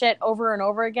you like shit over and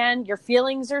over again. Your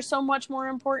feelings are so much more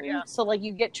important. Yeah. So like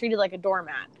you get treated like a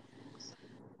doormat.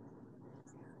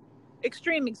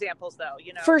 Extreme examples though,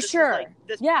 you know. For sure.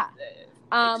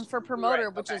 For promoter,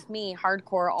 which is me,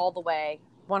 hardcore all the way,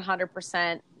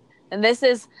 100%. And this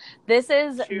is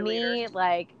me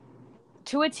like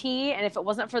to a T, and if it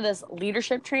wasn't for this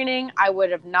leadership training, I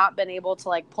would have not been able to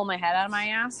like pull my head out of my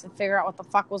ass and figure out what the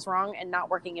fuck was wrong and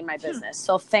not working in my business.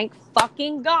 So thank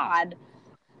fucking God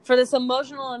for this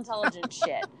emotional intelligence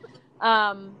shit.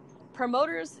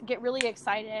 Promoters get really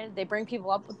excited. They bring people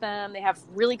up with them. They have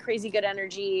really crazy good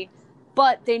energy,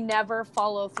 but they never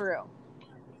follow through.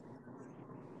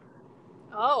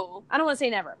 Oh. I don't want to say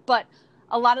never, but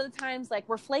a lot of the times, like,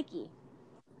 we're flaky.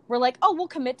 We're like, oh, we'll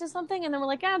commit to something, and then we're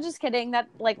like, I'm just kidding. That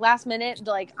like last minute,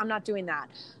 like I'm not doing that.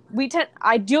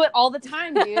 I do it all the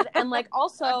time, dude. And like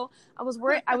also, I was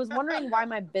wondering why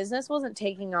my business wasn't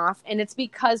taking off, and it's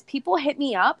because people hit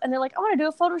me up and they're like, I want to do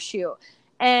a photo shoot,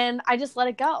 and I just let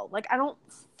it go. Like I don't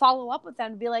follow up with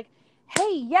them to be like,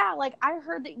 hey, yeah, like I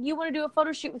heard that you want to do a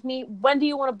photo shoot with me. When do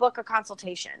you want to book a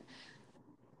consultation?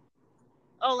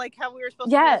 Oh, like how we were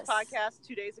supposed to do this podcast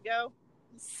 2 days ago.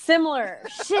 Similar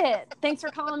shit. Thanks for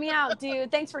calling me out, dude.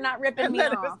 Thanks for not ripping me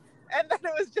off. And then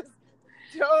it was just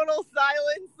total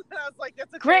silence. And I was like,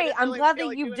 that's great. I'm glad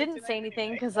that you didn't say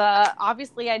anything because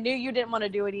obviously I knew you didn't want to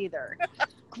do it either.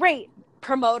 Great,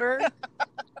 promoter.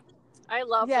 I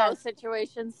love those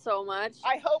situations so much.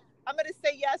 I I'm going to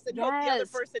say yes and hope the other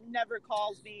Yes. person never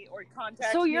calls me or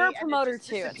contacts So me. you're a and promoter it just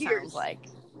too, it disappears. sounds like.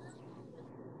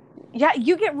 Yeah,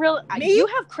 you get real. Me? You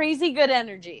have crazy good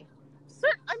energy.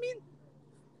 I mean,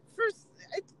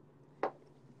 it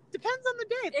depends on the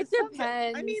day. It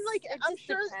depends. I mean, like, I'm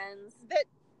sure depends. that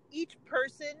each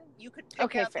person, you could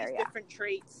pick out fair, these yeah. different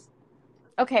traits.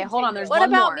 Okay, hold on. There's What one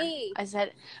about more. me? I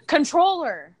said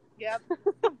controller. Yep.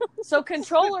 So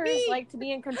controllers like to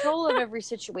be in control of every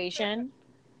situation,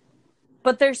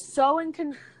 but they're so in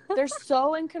control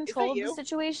of the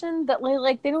situation that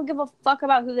like they don't give a fuck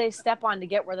about who they step on to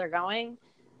get where they're going.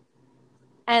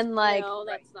 And like, no,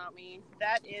 that's not me.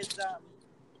 That is,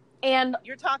 and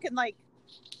you're talking like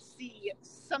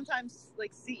sometimes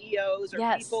like CEOs or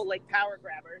Yes. people like power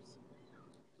grabbers,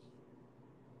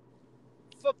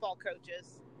 football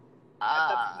coaches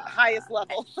at the highest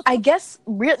level. I guess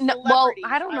well, Celebrities,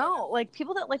 I don't know. Like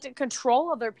people that like to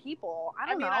control other people. I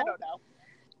don't know. I don't know.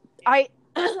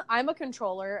 I'm a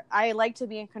controller. I like to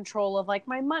be in control of like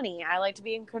my money. I like to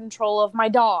be in control of my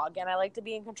dog, and I like to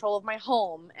be in control of my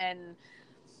home. And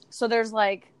so there's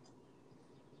like,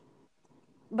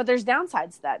 but there's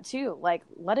downsides to that too. Like,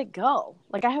 let it go.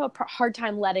 Like I have a hard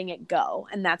time letting it go.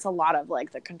 And that's a lot of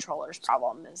like the controller's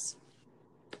problem is,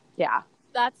 yeah.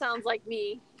 That sounds like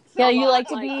me. Yeah. You like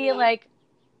to be like,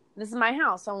 this is my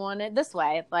house. I want it this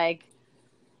way. Like,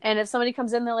 and if somebody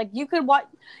comes in, they're like, you could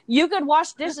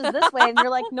wash dishes this way. And you're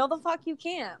like, no, the fuck you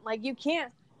can't. Like, you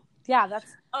can't. Yeah,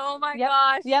 that's. Oh my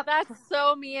gosh. Yep. That's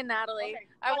so me and Natalie. Okay,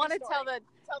 I want to tell tell the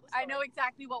story. I know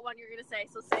exactly what one you're going to say,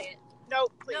 so say it. No,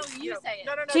 please. No, you say it.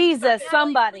 No. Jesus, you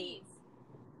somebody.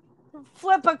 Natalie,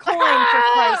 Flip a coin, for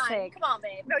Come Christ's on. sake. Come on,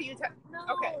 babe. No, you tell. No.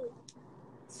 Okay.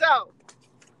 So,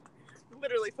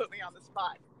 literally put me on the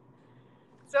spot.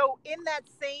 So, in that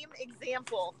same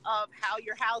example of how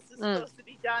your house is supposed to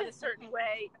be done a certain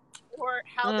way, or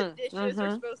how the dishes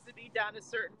are supposed to be done a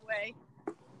certain way,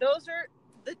 those are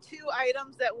the two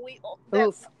items that we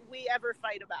ever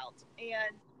fight about.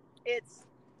 And it's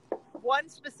one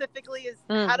specifically is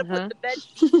how to put the bed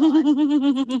sheets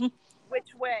on.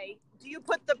 Which way? Do you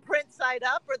put the print side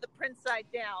up or the print side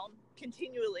down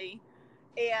continually?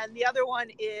 And the other one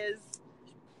is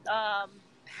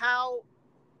how,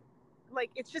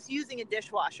 like, it's just using a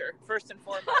dishwasher first and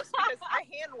foremost, because I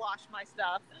hand wash my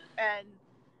stuff and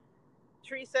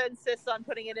Teresa insists on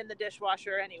putting it in the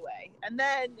dishwasher anyway. And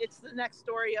then it's the next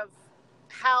story of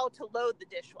how to load the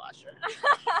dishwasher.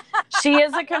 She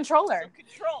is a controller. So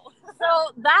control.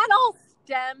 So that all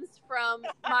stems from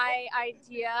my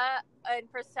idea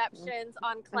and perceptions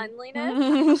on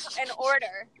cleanliness and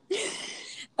order.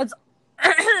 And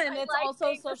it's like also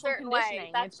things a social certain way.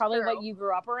 conditioning. That's It's probably true. what you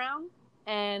grew up around,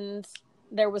 and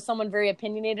there was someone very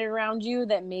opinionated around you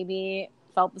that maybe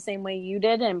felt the same way you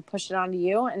did and pushed it onto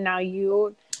you, and now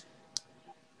you.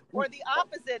 Or the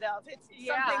opposite of it's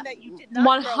Yeah. something that you did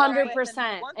not.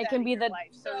 100%. It can be the.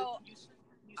 So, you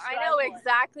I know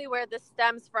exactly where this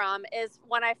stems from is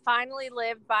when I finally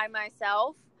lived by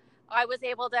myself, I was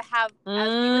able to have, as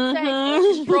you would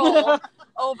say, control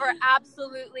over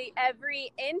absolutely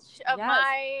every inch of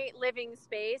my living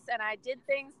space. And I did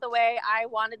things the way I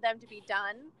wanted them to be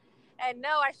done. And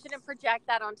no, I shouldn't project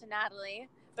that onto Natalie,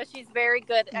 but she's very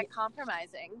good at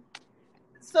compromising.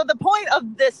 So the point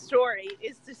of this story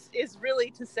is really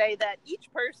to say that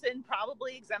each person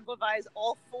probably exemplifies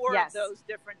all four of those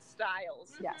different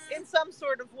styles in some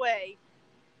sort of way.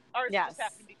 Ours just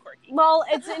happen to be quirky. Well,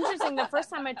 it's interesting. The first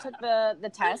time I took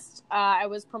the test, I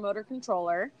was promoter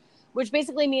controller, which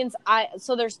basically means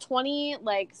so there's 20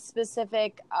 like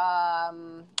specific,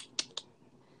 I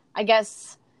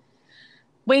guess,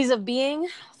 ways of being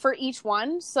for each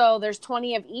one. So there's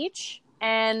 20 of each.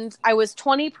 And I was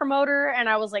 20 promoter and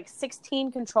I was like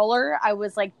 16 controller. I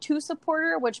was like 2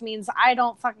 supporter, which means I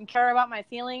don't fucking care about my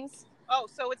feelings. Oh,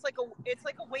 so it's like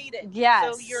a weighted.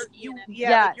 Yes. So you're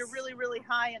really, really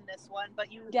high in this one,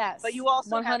 but you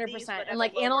also 100%. have these, and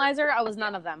like analyzer, I was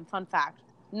none of them. Fun fact,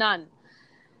 none.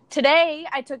 Today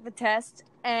I took the test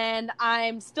and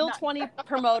I'm still 20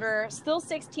 promoter, still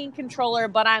 16 controller,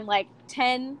 but I'm like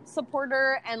 10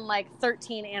 supporter and like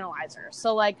 13 analyzer.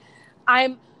 So like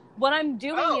what I'm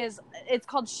doing is it's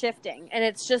called shifting, and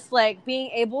it's just like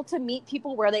being able to meet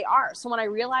people where they are. So when I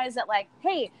realize that like,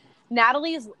 hey,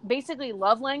 Natalie's basically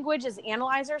love language is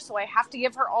analyzer, so I have to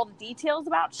give her all the details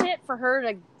about shit for her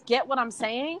to get what I'm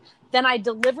saying, then I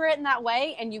deliver it in that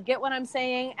way and you get what I'm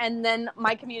saying, and then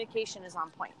my communication is on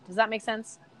point. Does that make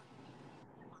sense?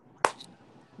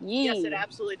 Yes, it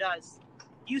absolutely does.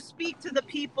 You speak to the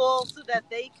people so that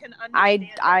they can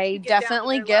understand. I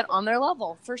definitely get on their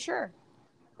level, for sure.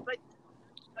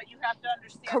 But but you have to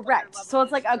understand. Correct. So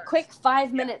it's like a first. quick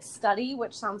 5-minute study,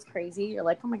 which sounds crazy. You're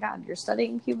like, oh my God, you're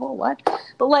studying people? What?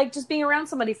 But like just being around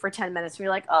somebody for 10 minutes, you're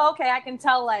like, oh, okay, I can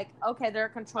tell, like, okay, they're a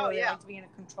controller. They like to be in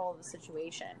control of the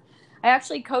situation. I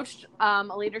actually coached a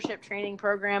leadership training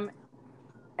program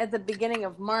at the beginning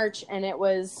of March, and it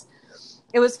was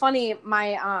funny.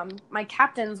 My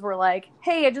captains were like,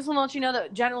 hey, I just want to let you know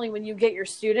that generally when you get your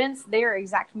students, they are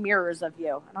exact mirrors of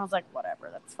you. And I was like, whatever,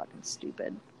 that's fucking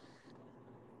stupid.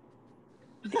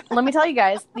 Let me tell you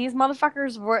guys, these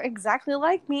motherfuckers were exactly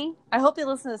like me. I hope they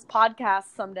listen to this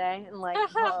podcast someday and like,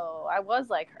 whoa, I was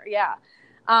like her. Yeah.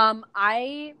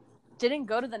 I didn't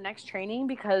go to the next training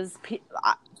because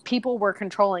people were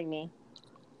controlling me.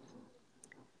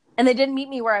 And they didn't meet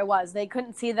me where I was. They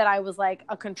couldn't see that I was like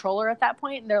a controller at that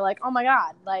point. And they're like, oh my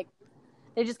God. Like,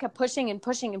 they just kept pushing and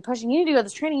pushing and pushing. You need to go to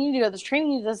this training. You need to go to this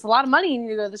training. There's a lot of money. You need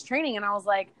to go to this training. And I was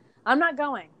like, I'm not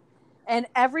going. And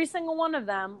every single one of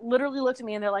them literally looked at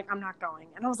me and they're like, I'm not going.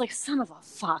 And I was like, son of a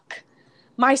fuck.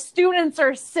 My students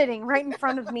are sitting right in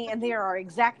front of me and they are our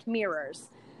exact mirrors.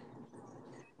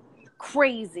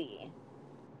 Crazy.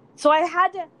 So I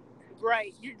had to...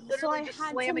 Right. You're literally just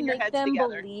slamming your heads together. So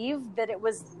I had to make them believe that it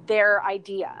was their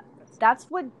idea. That's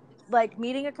what, like,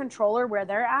 meeting a controller where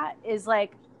they're at is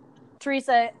like,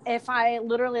 Teresa, if I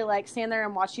literally like stand there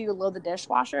and watch you load the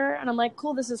dishwasher and I'm like,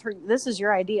 cool, this is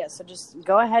your idea. So just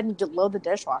go ahead and load the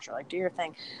dishwasher, like do your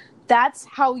thing. That's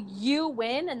how you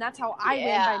win. And that's how I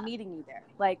win by meeting you there.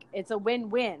 Like it's a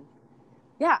win-win.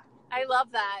 Yeah. I love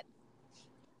that.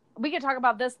 We could talk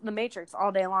about this, The Matrix,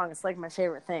 all day long. It's like my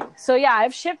favorite thing. So yeah,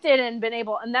 I've shifted and been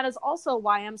able, and that is also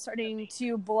why I'm starting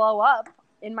to blow up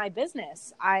in my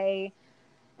business. I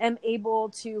am able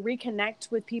to reconnect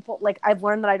with people. Like I've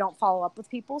learned that I don't follow up with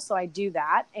people. So I do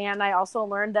that. And I also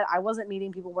learned that I wasn't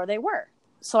meeting people where they were.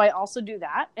 So I also do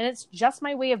that. And it's just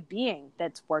my way of being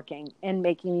that's working and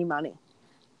making me money.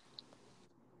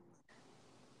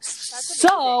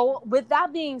 So with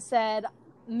that being said,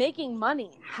 making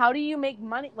money, how do you make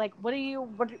money? Like, what do you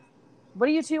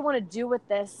two want to do with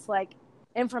this, like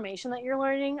information that you're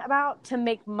learning about to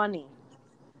make money?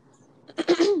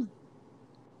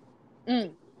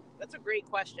 That's a great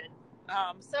question.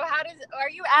 So are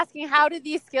you asking how do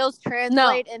these skills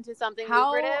translate into something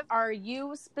lucrative? How are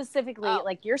you specifically,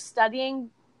 like you're studying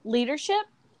leadership?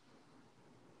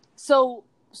 So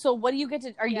what do you get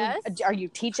to, are you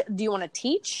teach? Do you want to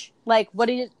teach? Like, what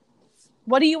do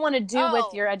you want to do with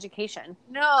your education?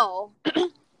 No.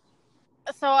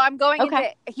 So I'm going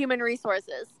into human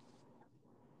resources.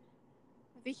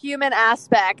 The human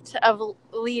aspect of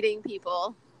leading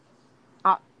people.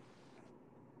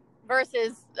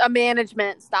 Versus a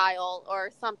management style or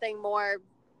something more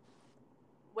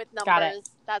with numbers.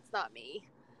 That's not me.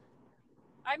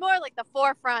 I'm more like the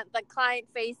forefront, the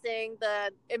client-facing,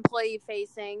 the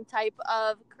employee-facing type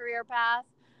of career path,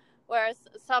 whereas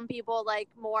some people like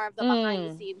more of the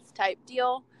behind-the-scenes type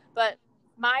deal. But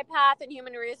my path in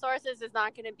human resources is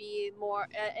not going to be more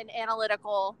an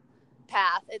analytical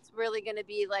path. It's really going to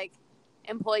be like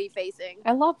employee-facing.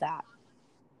 I love that.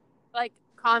 Like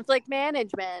conflict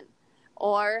management.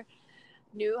 Or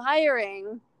new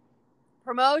hiring,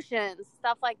 promotions,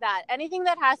 stuff like that. Anything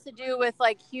that has to do with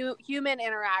like human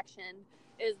interaction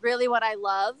is really what I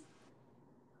love.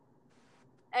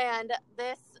 And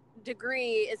this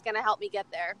degree is going to help me get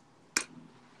there.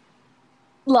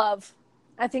 Love.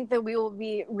 I think that we will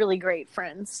be really great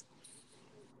friends.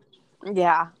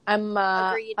 Yeah.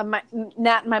 Agreed.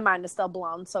 My mind is still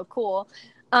blown. So cool.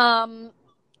 And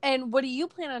what do you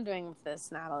plan on doing with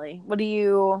this, Natalie?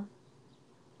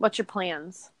 What's your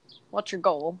plans? What's your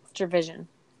goal? What's your vision?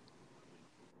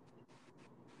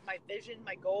 My vision,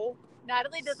 my goal?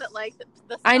 Natalie doesn't like the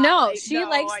spotlight. I know. She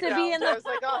likes to be in the... I was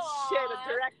like, oh, shit,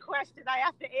 a direct question I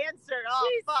have to answer. Oh,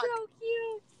 she's fuck. So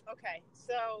cute. Okay,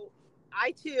 so I,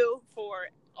 too, for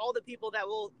all the people that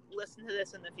will listen to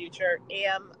this in the future,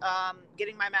 am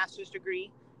getting my master's degree,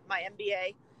 my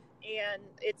MBA, and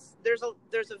there's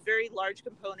a very large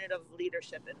component of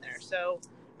leadership in there. So,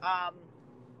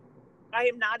 I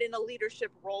am not in a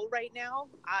leadership role right now.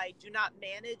 I do not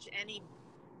manage any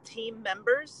team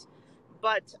members,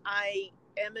 but I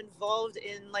am involved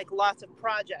in like lots of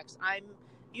projects. I'm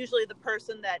usually the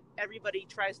person that everybody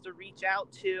tries to reach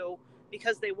out to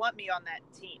because they want me on that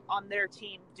team, on their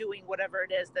team, doing whatever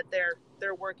it is that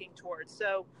they're working towards.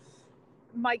 So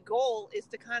my goal is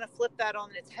to kind of flip that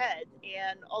on its head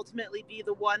and ultimately be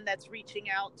the one that's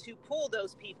reaching out to pull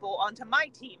those people onto my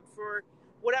team for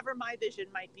whatever my vision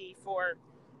might be for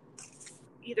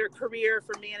either career,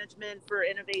 for management, for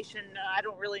innovation. I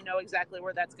don't really know exactly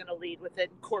where that's going to lead within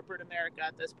corporate America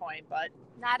at this point, but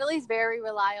Natalie's very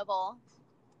reliable.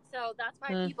 So that's why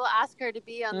Mm. people ask her to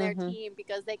be on their Mhm. team,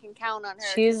 because they can count on her.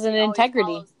 She's 'cause an she always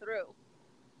integrity. follows through.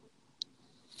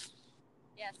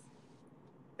 Yes.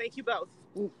 Thank you both.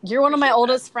 You're one of my Appreciate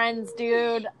oldest friends,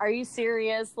 dude. Are you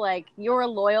serious? Like, you're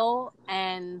loyal,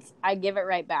 and I give it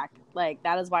right back. Like,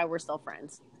 that is why we're still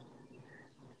friends.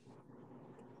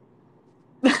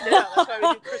 Yeah, that's why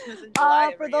we do Christmas in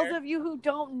July For every those year. of you who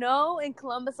don't know, in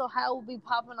Columbus, Ohio, we'll be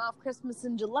popping off Christmas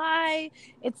in July.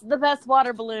 It's the best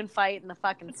water balloon fight in the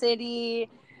fucking city,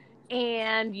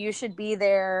 and you should be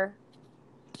there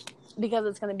because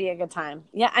it's going to be a good time.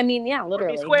 Yeah, I mean, yeah,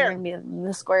 literally, square. you're going to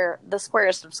be the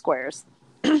squarest of squares.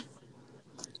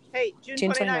 Hey, June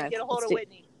 29th, get a hold of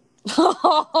Whitney. Wet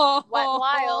n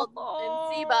Wild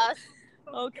in C-Bus.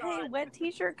 Okay, God. wet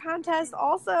t-shirt contest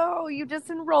also. You just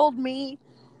enrolled me.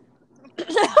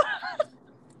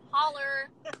 Holler.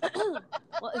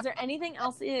 Well, is there anything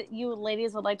else that you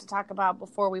ladies would like to talk about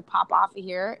before we pop off of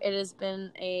here? It has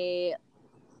been a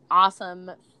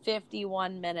awesome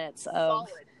 51 minutes of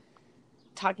Solid.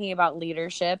 talking about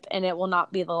leadership, and it will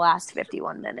not be the last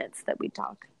 51 minutes that we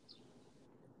talk.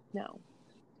 No.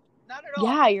 Not at all.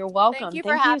 Yeah, you're welcome. Thank you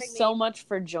for having so me. much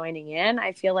for joining in.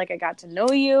 I feel like I got to know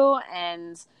you,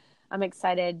 and I'm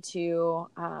excited to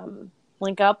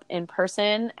link up in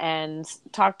person and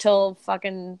talk till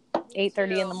fucking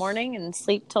 8:30 in the morning and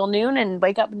sleep till noon and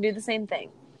wake up and do the same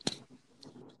thing.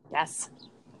 Yes.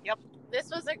 This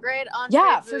was a great entree.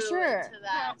 Yeah, for sure. Into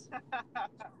that.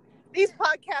 These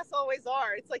podcasts always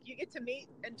are. It's like you get to meet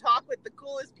and talk with the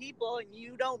coolest people, and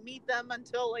you don't meet them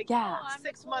until like Yeah.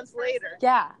 6 months later.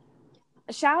 Yeah.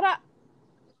 Shout out.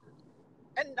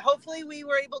 And hopefully we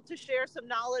were able to share some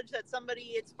knowledge that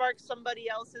it sparked somebody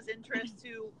else's interest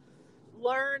to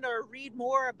learn or read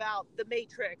more about the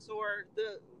Matrix or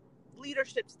the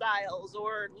leadership styles,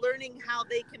 or learning how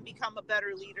they can become a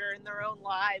better leader in their own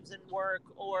lives and work,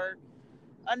 or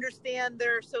understand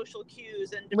their social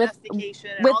cues and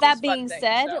domestication. And With all that these fun being things.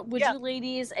 said, So, would yeah. you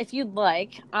ladies, if you'd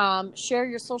like, share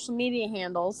your social media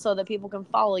handles so that people can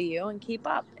follow you and keep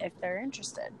up if they're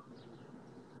interested?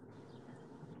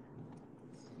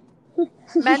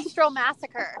 Menstrual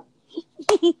Massacre.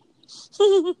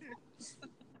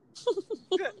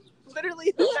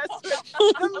 Literally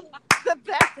the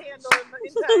best handle in the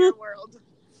entire world.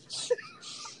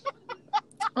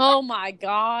 Oh my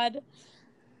God.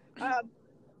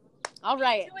 All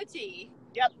right. To a T.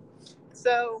 Yep.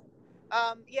 So,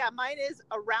 mine is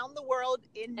Around the World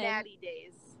in Natty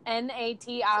Days. NATI. It's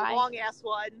a long ass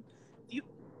one.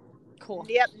 Cool.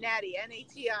 Yep, Natty,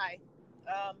 NATI.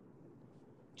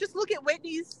 Just look at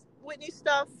Whitney's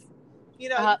stuff. You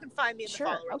know, you can find me in the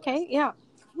follower Okay. list. Yeah.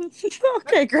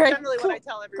 Okay. Great. Generally, what I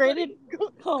tell everybody.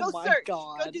 Oh Go my search.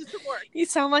 God. Go do some work. You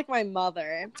sound like my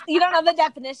mother. You don't know the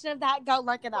definition of that? Go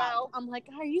look it Well- up. I'm like,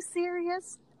 are you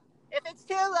serious? If it's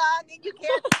too long and you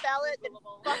can't spell it, then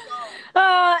fuck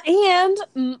off.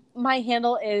 And my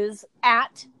handle is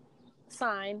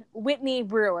 @Whitney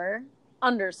Brewer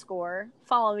 _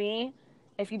 Follow me.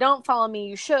 If you don't follow me,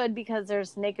 you should, because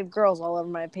there's naked girls all over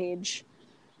my page.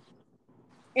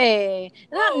 Hey,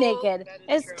 not naked. that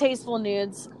is It's true. tasteful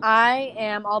nudes. I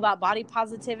am all about body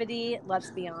positivity. Let's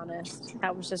be honest.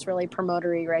 That was just really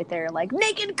promotery right there. Like,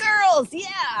 naked girls.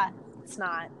 Yeah. It's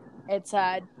not. It's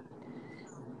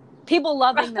people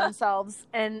loving themselves,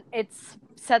 and it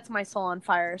sets my soul on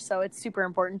fire. So it's super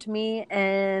important to me,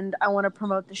 and I want to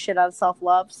promote the shit out of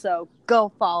self-love. So go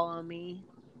follow me.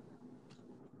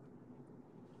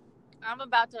 I'm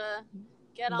about to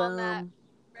get on that Boom.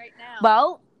 right now.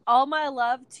 Well, all my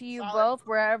love to you Solid. both,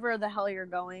 wherever the hell you're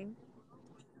going.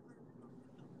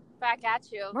 Back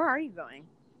at you. Where are you going?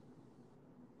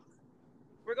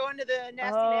 We're going to the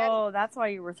Nasty Natty. Oh, that's why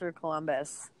you were through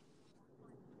Columbus.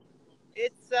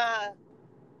 It's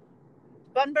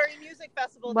Bunbury Music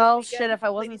Festival. Well, this shit, weekend, if I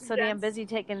wasn't ladies so and damn gents. busy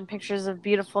taking pictures of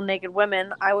beautiful naked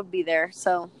women, I would be there,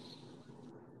 so.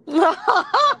 Rough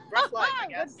life, I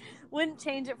guess. Wouldn't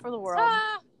change it for the world.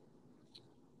 Ah.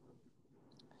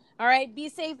 All right, be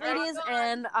safe, All right, ladies, go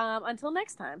and until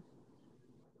next time.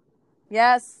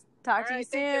 Yes, talk All to you right,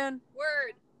 thank you. soon.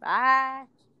 Word. Bye.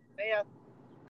 See ya.